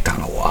got picked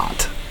on a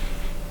lot.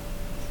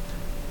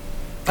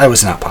 I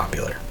was not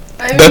popular.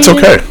 That's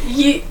okay.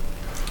 You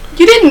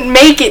didn't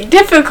make it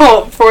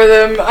difficult for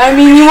them. I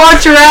mean, you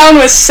walked around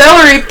with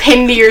celery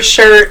pinned to your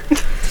shirt.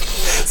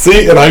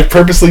 See, and I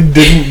purposely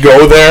didn't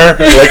go there,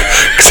 like,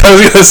 cause I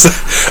was gonna say,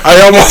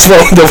 I almost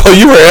wrote the "well,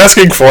 you were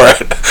asking for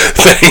it"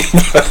 thing.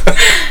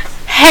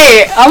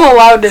 Hey, I'm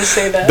allowed to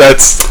say that.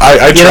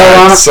 I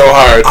tried so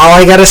hard. All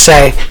I gotta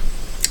say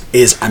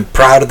is I'm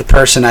proud of the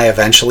person I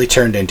eventually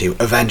turned into.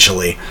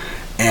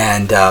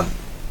 And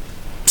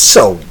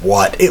so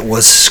what? It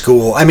was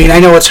school. I mean, I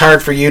know it's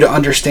hard for you to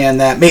understand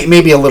that.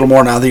 Maybe a little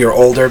more now that you're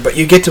older, but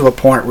you get to a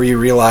point where you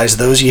realize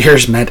those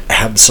years meant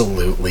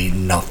absolutely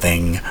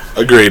nothing.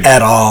 Agreed.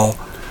 At all.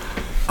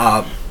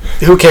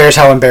 Who cares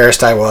how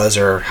embarrassed I was,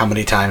 or how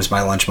many times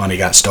my lunch money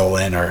got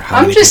stolen, or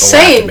how many people laughed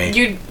at me? I'm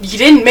just saying, you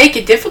didn't make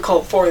it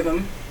difficult for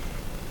them.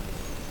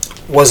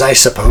 Was I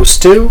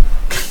supposed to?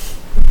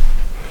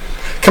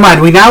 Come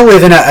on, we now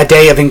live in a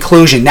day of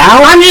inclusion.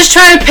 Now I'm just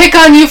trying to pick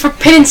on you for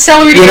pinning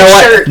celery to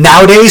your shirt.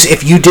 Nowadays,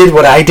 if you did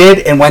what I did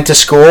and went to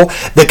school,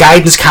 the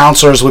guidance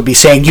counselors would be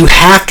saying, you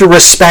have to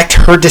respect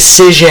her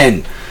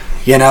decision.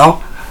 You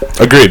know?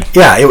 Agreed.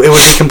 Yeah, it would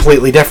be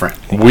completely different.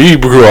 We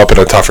grew up in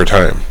a tougher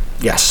time.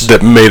 Yes.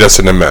 That made us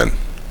into men.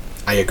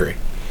 I agree.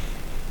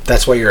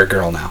 That's why you're a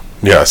girl now.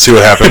 Yeah, see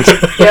what happens?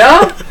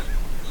 Yeah?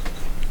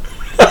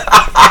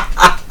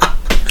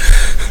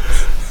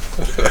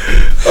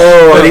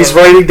 Oh, and he's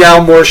writing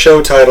down more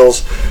show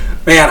titles.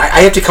 Man, I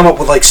have to come up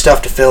with like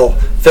stuff to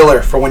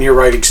filler for when you're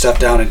writing stuff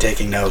down and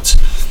taking notes.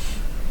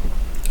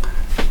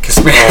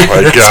 Man, oh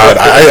my god,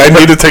 I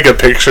need to take a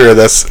picture of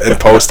this and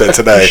post it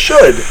today. You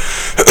should.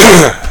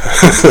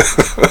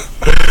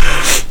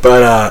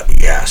 But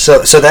yeah, so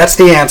that's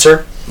the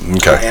answer.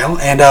 Okay.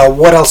 And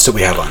what else do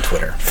we have on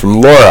Twitter? From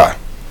Laura.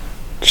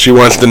 She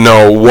wants to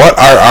know, what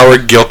are our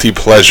guilty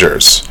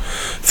pleasures?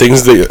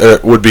 Things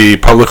that would be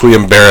publicly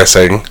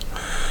embarrassing,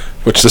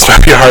 which this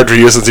might be hard for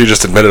you since you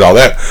just admitted all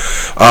that,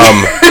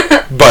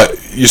 but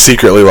you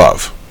secretly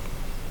love.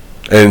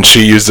 And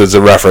she used as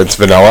a reference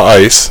Vanilla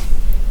Ice.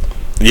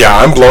 Yeah,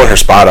 I'm blowing her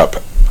spot up,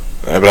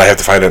 but I have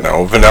to find it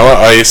now. Vanilla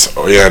Ice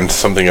and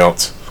something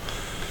else.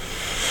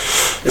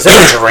 Is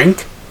that a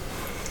drink?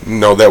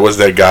 No, that was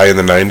that guy in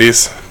the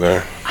 90s.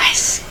 There.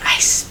 Ice,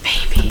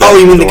 baby. Oh,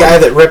 you mean the guy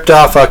that ripped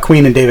off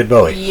Queen and David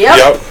Bowie?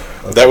 Yep.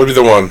 That would be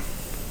the one.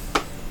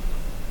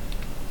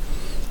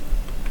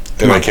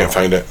 And I can't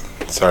find it.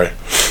 Sorry.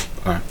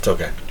 Alright, it's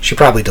okay. She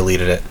probably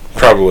deleted it.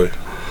 Probably.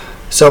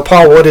 So,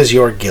 Paul, what is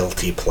your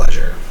guilty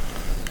pleasure?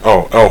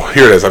 Oh,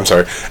 here it is. I'm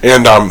sorry.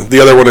 And the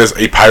other one is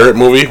a pirate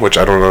movie, which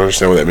I don't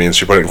understand what that means.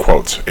 She put it in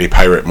quotes. A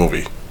pirate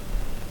movie.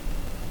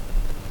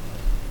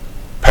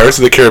 Pirates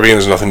of the Caribbean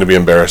is nothing to be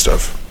embarrassed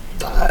of.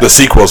 The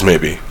sequels,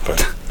 maybe,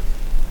 but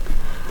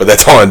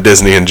that's all on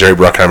Disney and Jerry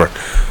Bruckheimer.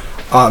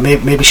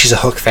 Maybe she's a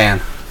Hook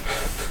fan.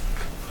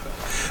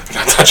 I'm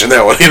not touching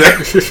that one either.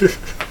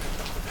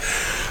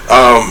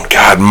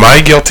 God,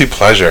 my guilty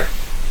pleasure.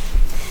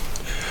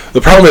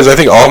 The problem is, I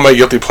think all of my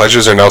guilty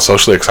pleasures are now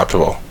socially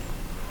acceptable.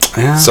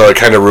 Yeah. So it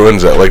kind of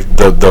ruins it, like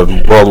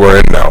the world we're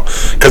in now.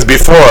 Because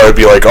before, it'd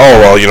be like, oh,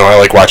 well, I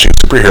like watching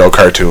superhero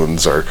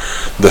cartoons or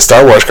the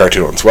Star Wars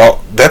cartoons.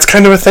 Well, that's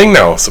kind of a thing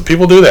now, so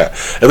people do that.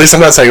 At least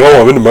I'm not saying,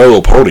 oh, I'm into My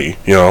Little Pony,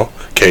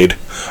 Cade.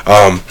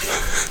 I'm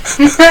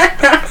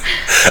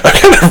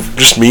kind of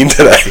just mean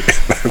today.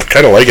 I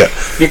kind of like it.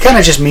 You're kind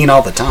of just mean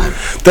all the time.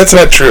 That's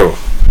not true.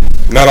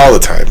 Not all the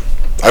time.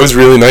 I was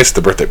really nice at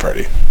the birthday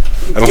party.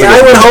 I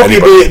would hope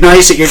you'd be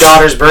nice at your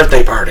daughter's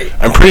birthday party.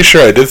 I'm pretty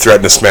sure I did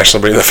threaten to smash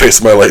somebody in the face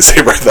with my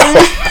lightsaber, though.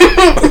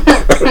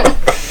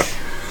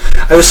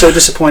 I was so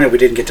disappointed we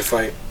didn't get to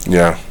fight.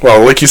 Yeah.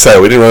 Well, like you said,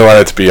 we didn't really want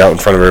it to be out in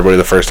front of everybody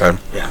the first time.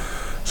 Yeah.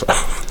 So.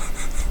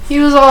 He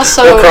was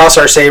also... We'll cross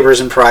our sabers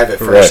in private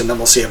first, right. And then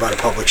we'll see about a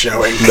public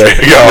showing. There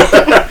you go.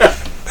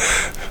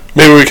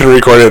 Maybe we can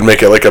record it and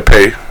make it like a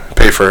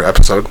pay-for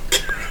episode.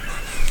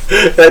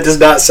 That does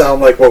not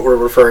sound like what we're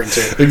referring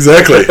to.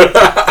 Exactly.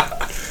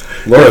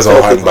 Laura's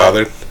all hot and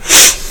bothered.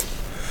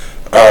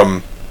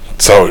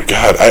 So,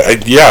 God,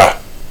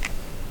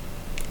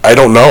 I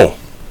don't know.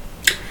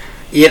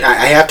 Yeah,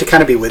 I have to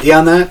kind of be with you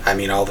on that. I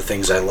mean, all the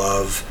things I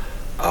love,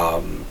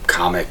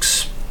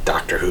 comics,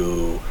 Doctor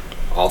Who,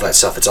 all that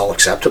stuff, it's all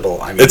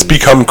acceptable. I mean, it's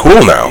become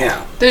cool now.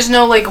 Yeah. There's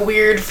no,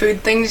 weird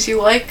food things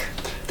you like?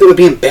 That would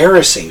be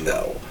embarrassing,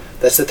 though.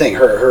 That's the thing.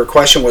 Her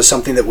question was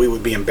something that we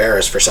would be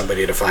embarrassed for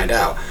somebody to find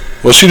out.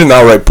 Well, she didn't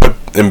outright put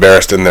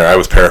embarrassed in there. I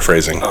was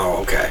paraphrasing.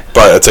 Oh, okay.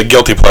 But it's a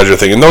guilty pleasure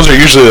thing. And those are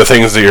usually the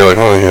things that you're like,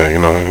 oh,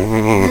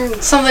 yeah,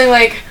 Something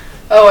like,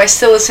 oh, I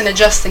still listen to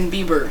Justin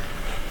Bieber.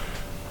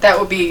 That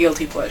would be a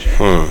guilty pleasure.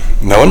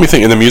 Now, let me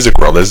think. In the music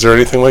world, is there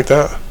anything like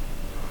that?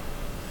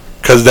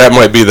 Because that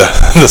might be the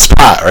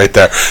spot right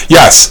there.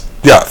 Yes.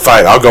 Yeah,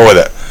 fine. I'll go with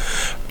it.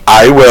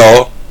 I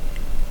will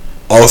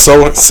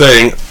also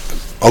sing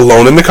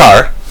Alone in the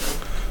Car.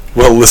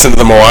 We'll listen to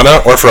the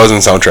Moana or Frozen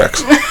soundtracks.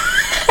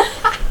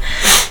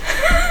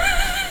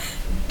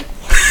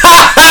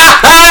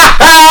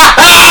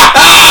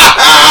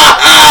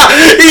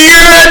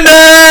 You're a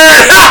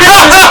nerd!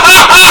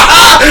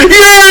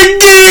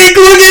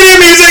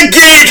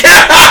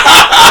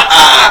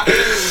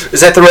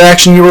 Is that the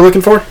reaction you were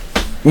looking for?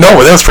 No,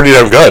 but that was pretty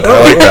damn good. I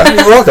like that.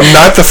 You're welcome.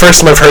 Not the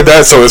first time I've heard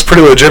that, so it was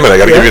pretty legitimate. I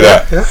got to give you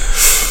that. Yeah.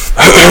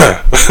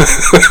 That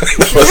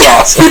was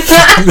awesome.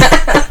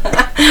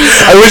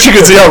 I wish you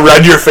could see how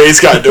red your face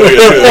got doing it.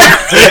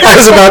 I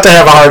was about to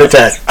have a heart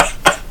attack.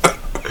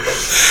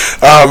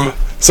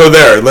 So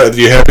there, are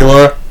you happy,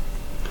 Laura?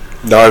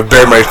 Now I've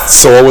bared my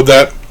soul with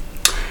that.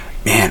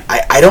 Man,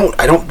 I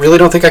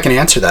don't think I can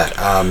answer that.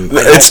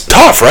 It's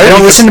tough, right? I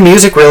don't listen to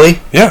music really.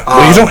 Yeah,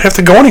 well, you don't have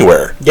to go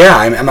anywhere. Yeah,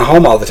 I'm at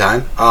home all the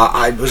time.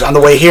 I was on the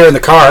way here in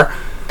the car.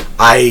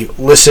 I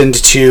listened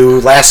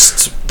to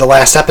the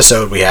last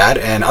episode we had,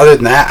 and other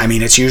than that, I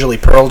mean, it's usually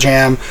Pearl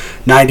Jam,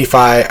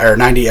 95 or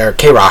 90 or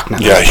K-Rock.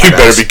 Yeah, you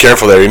better be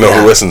careful there. You know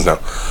who listens now.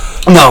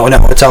 No,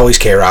 it's always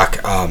K-Rock.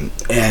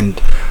 And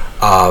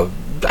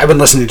I've been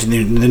listening to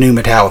the new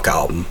Metallica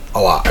album a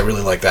lot. I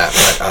really like that.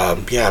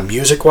 But yeah,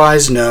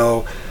 music-wise,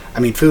 no. I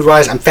mean,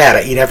 food-wise, I'm fat.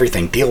 I eat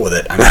everything. Deal with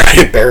it. I mean,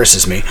 it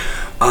embarrasses me.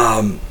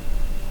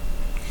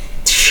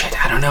 Shit,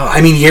 I don't know. I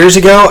mean, years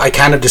ago, I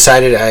kind of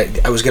decided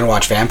I was going to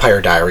watch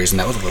Vampire Diaries, and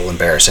that was a little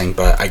embarrassing,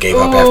 but I gave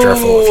up after a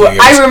few years.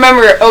 I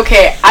remember,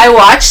 okay, I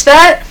watched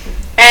that,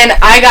 and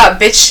I got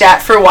bitched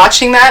at for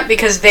watching that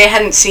because they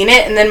hadn't seen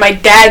it, and then my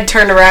dad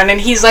turned around,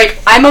 and he's like,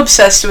 I'm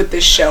obsessed with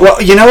this show.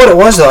 Well, you know what it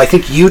was, though? I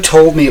think you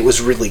told me it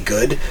was really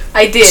good.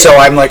 I did. So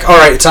I'm like, all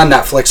right, it's on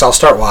Netflix. I'll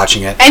start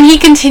watching it. And he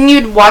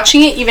continued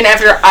watching it even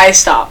after I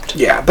stopped.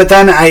 Yeah, but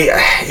then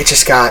it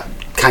just got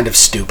kind of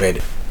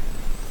stupid.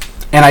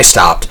 And I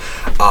stopped.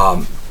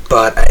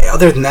 But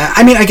other than that,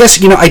 I mean, I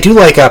guess, I do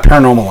like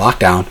Paranormal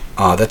Lockdown.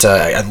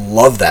 I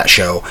love that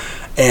show.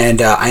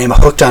 And I am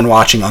hooked on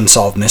watching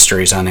Unsolved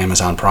Mysteries on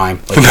Amazon Prime.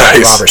 Like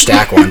the Robert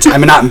Stack ones.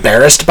 I'm not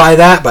embarrassed by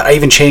that, but I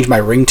even changed my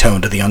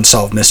ringtone to the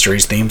Unsolved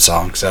Mysteries theme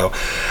song. So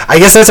I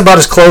guess that's about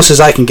as close as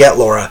I can get,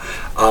 Laura.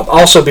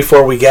 Also,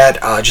 before we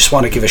get, I just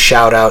want to give a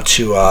shout out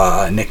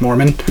to Nick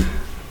Mormon.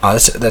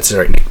 That's the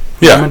right name.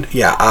 Yeah.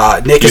 Yeah.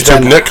 Nick has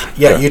YouTube been, Nick?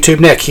 Yeah, YouTube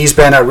Nick. He's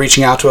been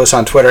reaching out to us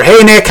on Twitter.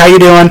 Hey, Nick, how you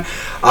doing?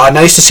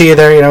 Nice to see you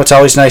there. It's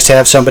always nice to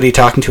have somebody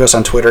talking to us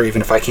on Twitter,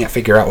 even if I can't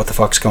figure out what the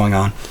fuck's going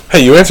on.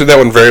 Hey, you answered that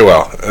one very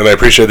well, and I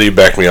appreciate that you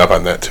backed me up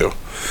on that, too.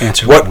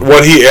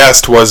 What he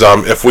asked was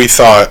if we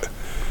thought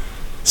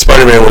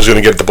Spider-Man was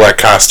going to get the black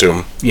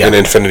costume in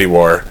Infinity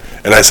War,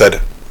 and I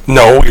said,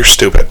 no, you're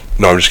stupid.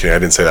 No, I'm just kidding. I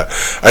didn't say that.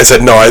 I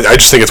said, no, I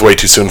just think it's way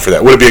too soon for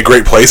that. Would it be a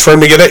great place for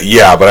him to get it?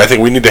 Yeah, but I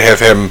think we need to have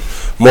him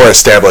more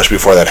established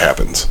before that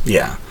happens.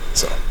 Yeah.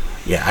 So.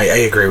 Yeah, I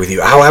agree with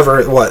you.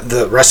 However, what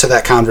the rest of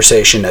that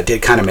conversation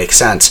did kind of make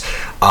sense.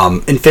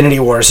 Infinity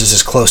Wars is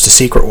as close to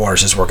Secret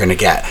Wars as we're going to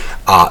get.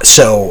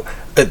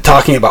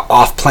 Talking about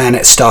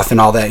off-planet stuff and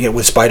all that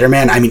with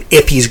Spider-Man, I mean,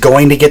 if he's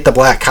going to get the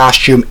black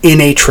costume in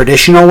a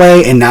traditional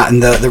way and not in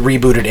the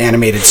rebooted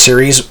animated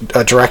series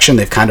direction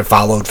they've kind of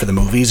followed for the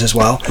movies as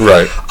well,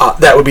 right?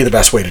 That would be the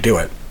best way to do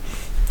it.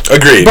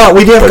 Agreed. But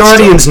we do have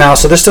Guardians now,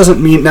 so this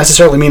doesn't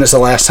necessarily mean it's the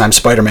last time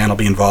Spider-Man will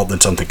be involved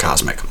in something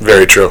cosmic.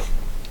 Very true.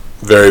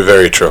 Very,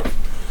 very true.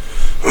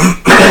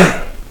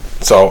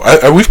 So,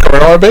 we've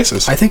covered all our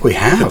bases. I think we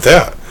have. Look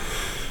at that.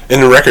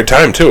 In a record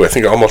time, too. I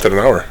think almost at an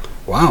hour.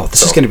 Wow,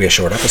 this is going to be a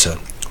short episode.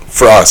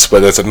 For us, but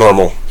that's a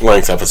normal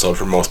length episode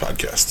for most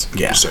podcasts.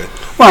 Yeah.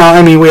 Well,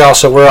 I mean, we're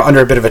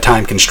under a bit of a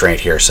time constraint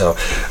here, so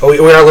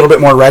we're a little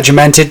bit more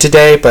regimented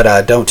today,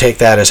 but don't take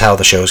that as how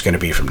the show's going to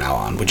be from now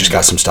on. We just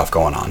got some stuff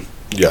going on.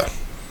 Yeah.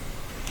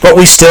 But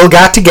we still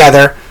got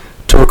together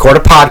to record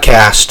a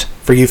podcast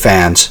for you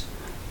fans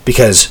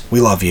because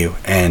we love you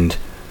and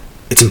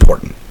it's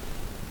important.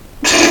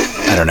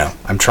 I don't know.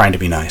 I'm trying to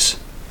be nice.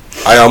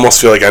 I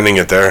almost feel like ending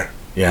it there.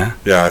 Yeah?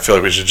 Yeah, I feel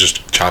like we should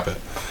just chop it.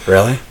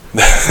 Really?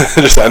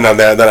 Just end on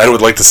that. Then I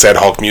would like the sad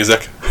Hulk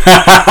music.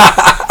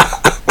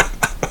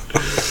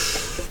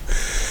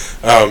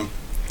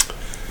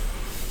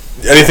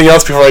 Anything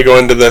else before I go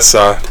into this?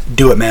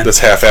 Do it, man. This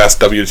half-assed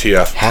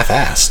WTF.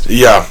 Half-assed?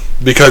 Yeah,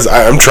 because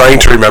I'm trying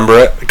to remember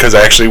it because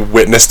I actually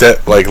witnessed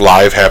it like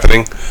live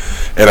happening,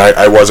 and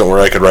I wasn't where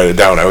I could write it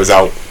down. I was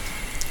out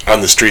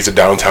on the streets of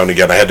downtown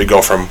again. I had to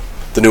go from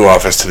the new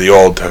office to the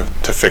old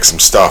to fix some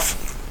stuff.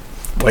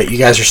 Wait, you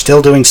guys are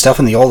still doing stuff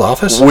in the old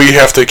office? We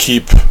have to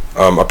keep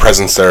a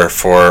presence there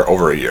for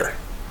over a year,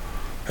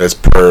 as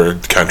per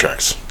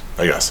contracts,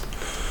 I guess.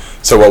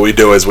 So what we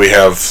do is we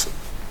have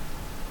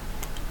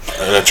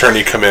an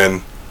attorney come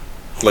in,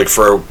 like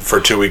for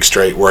 2 weeks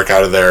straight, work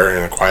out of there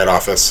in a quiet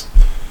office,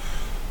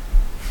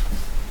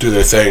 do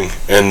their thing,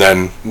 and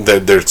then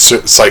they're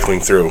cycling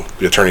through.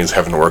 The attorney's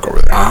having to work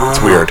over there.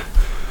 It's weird.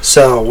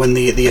 So when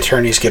the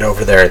attorneys get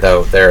over there,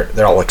 though,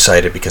 they're all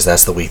excited because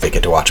that's the week they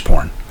get to watch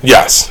porn.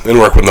 Yes, and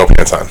work with no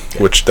pants on,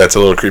 which that's a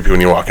little creepy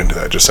when you walk into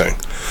that, just saying.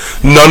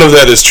 None of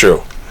that is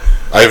true.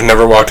 I've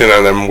never walked in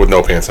on them with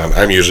no pants on.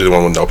 I'm usually the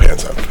one with no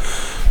pants on.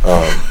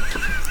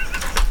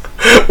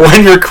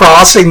 When you're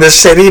crossing the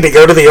city to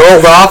go to the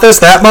old office,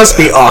 that must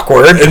be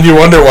awkward. And you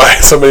wonder why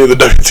somebody in the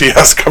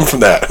WTS come from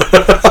that.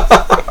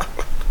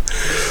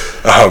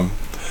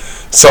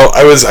 So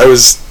I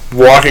was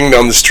walking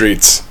down the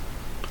streets.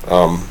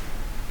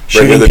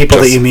 Shooting people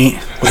that you meet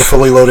with a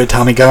fully loaded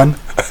Tommy gun?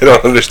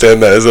 don't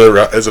understand that. Is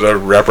it a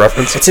rap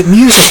reference? It's a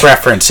music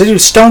reference. It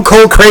is Stone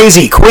Cold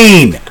Crazy,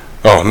 Queen.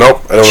 Oh,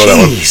 nope. I don't know that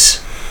one.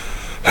 Jeez.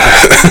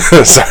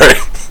 Sorry.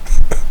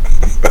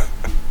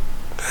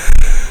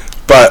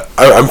 But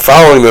I'm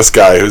following this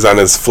guy who's on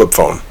his flip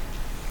phone.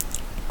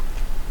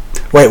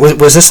 Wait,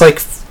 was this like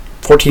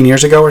 14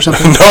 years ago or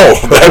something? No,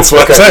 that's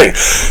what I'm saying.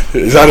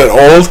 He's on an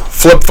old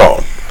flip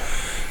phone.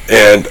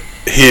 And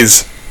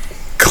he's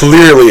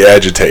clearly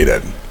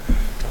agitated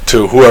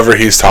to whoever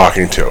he's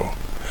talking to.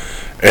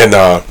 And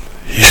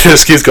he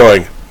just keeps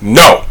going,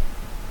 no,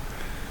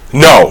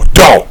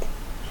 don't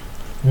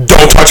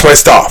touch my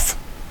stuff.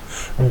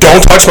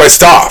 Don't touch my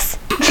stuff.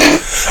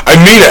 I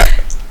mean it.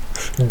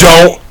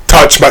 Don't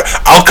touch my...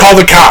 I'll call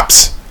the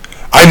cops.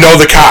 I know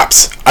the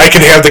cops. I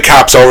can have the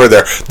cops over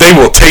there. They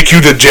will take you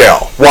to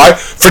jail. Why?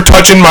 For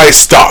touching my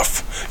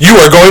stuff. You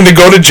are going to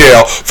go to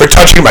jail for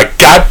touching my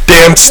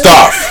goddamn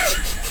stuff.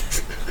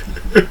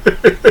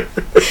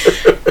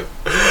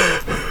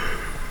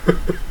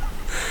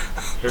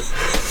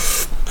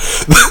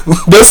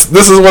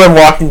 This is what I'm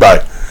walking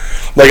by.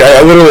 Like,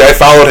 I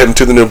followed him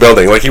to the new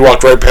building. Like, he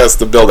walked right past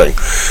the building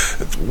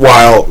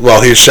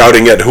while he's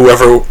shouting at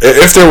whoever,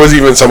 if there was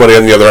even somebody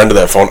on the other end of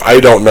that phone. I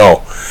don't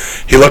know.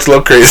 He looked a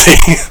little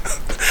crazy.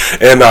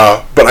 And,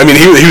 but, I mean,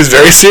 he was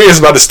very serious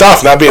about his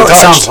stuff not being touched.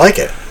 Sounds like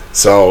it.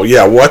 So,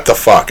 yeah, what the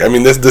fuck? I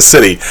mean, this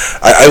city,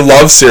 I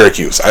love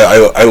Syracuse.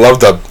 I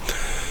love the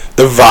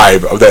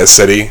vibe of that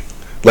city.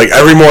 Like,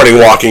 every morning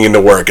walking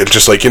into work, it's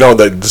just like,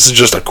 this is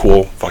just a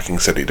cool fucking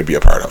city to be a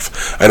part of.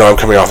 I know I'm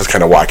coming off as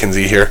kind of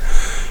Watkins-y here.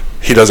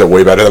 He does it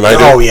way better than I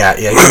do. Oh, yeah.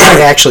 You're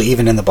not actually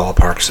even in the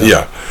ballpark. So.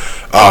 Yeah.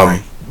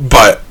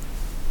 But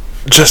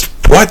just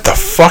what the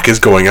fuck is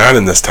going on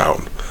in this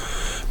town?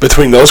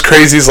 Between those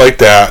crazies like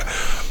that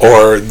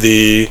or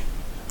the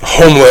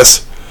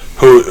homeless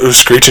who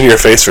screech in your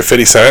face for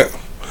 50 cents,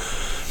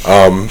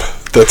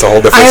 that's a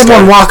whole different I had story.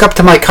 one walk up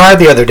to my car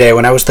the other day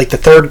when I was like the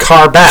third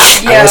car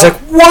back. Yeah. I was like,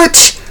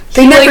 what?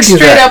 They never do straight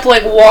that. up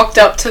like walked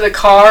up to the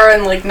car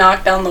and like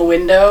knocked down the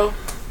window.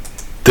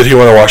 Did he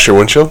want to wash your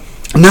windshield?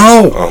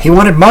 No, he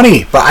wanted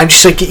money, but I'm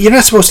just like, you're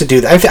not supposed to do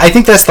that. I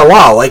think that's the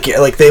law. Like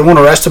they won't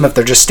arrest them if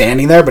they're just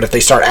standing there, but if they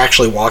start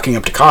actually walking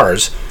up to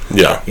cars,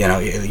 yeah,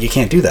 you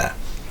can't do that.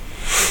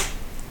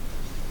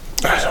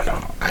 I don't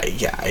know.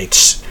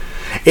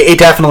 It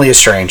definitely is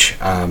strange.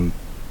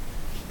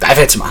 I've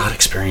had some odd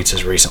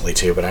experiences recently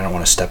too, but I don't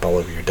want to step all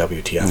over your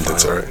WTF.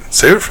 That's all right.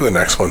 Save it for the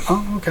next one.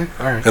 Oh, okay,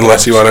 all right.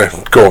 Unless you want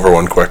to go over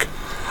one quick.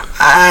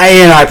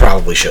 I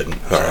probably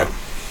shouldn't. All right.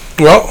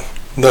 Well,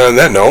 then on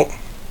that note,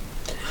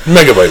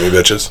 megabyte me,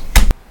 bitches.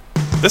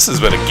 This has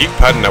been a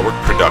GeekPod Network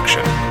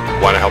production.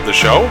 Want to help the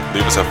show?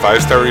 Leave us a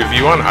 5-star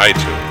review on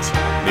iTunes.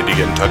 Need to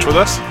get in touch with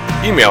us?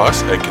 Email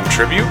us at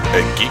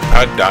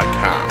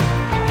contribute@geekpod.com.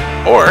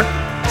 Or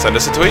send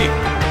us a tweet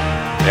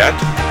at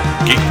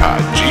GeekPod,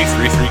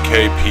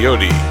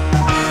 G33KPOD.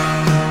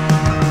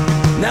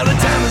 Now the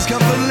time has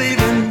come for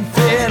leaving,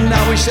 fear now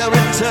we shall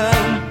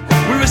return.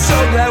 We were so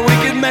glad we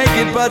could make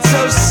it, but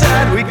so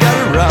sad we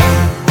gotta run.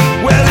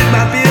 Well, it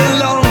might be a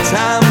long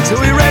time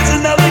till we raise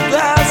another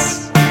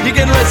glass. You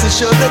can rest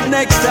assured that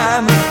next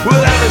time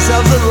we'll have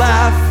ourselves a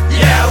laugh.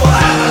 Yeah,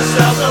 we'll have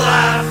ourselves a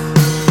laugh.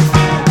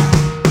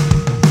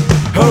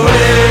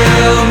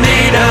 We'll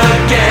meet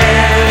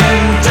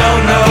again,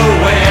 don't know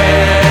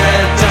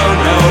where, don't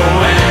know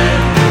when.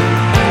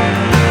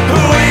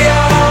 We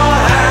all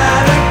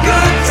had a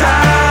good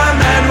time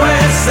and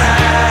we're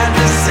sad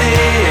to see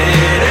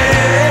it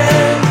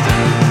end.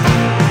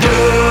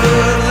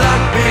 Good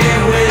luck be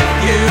with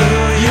you,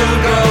 you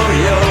go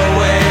your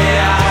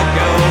way, I'll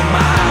go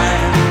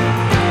mine.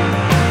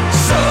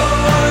 So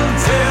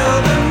until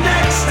the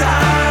next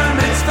time,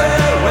 it's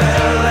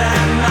farewell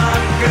and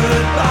not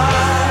goodbye.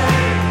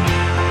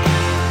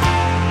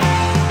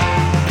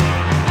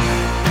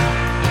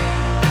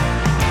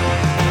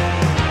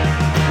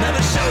 Now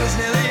the show's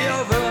nearly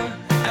over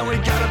and we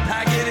gotta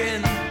pack it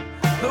in,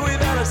 but we've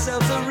had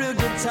ourselves a real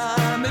good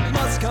time, it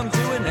must come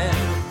to an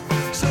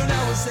end. So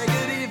now we'll say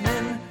good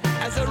evening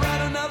as I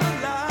write another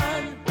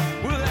line.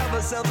 We'll have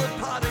ourselves a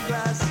parting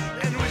glass.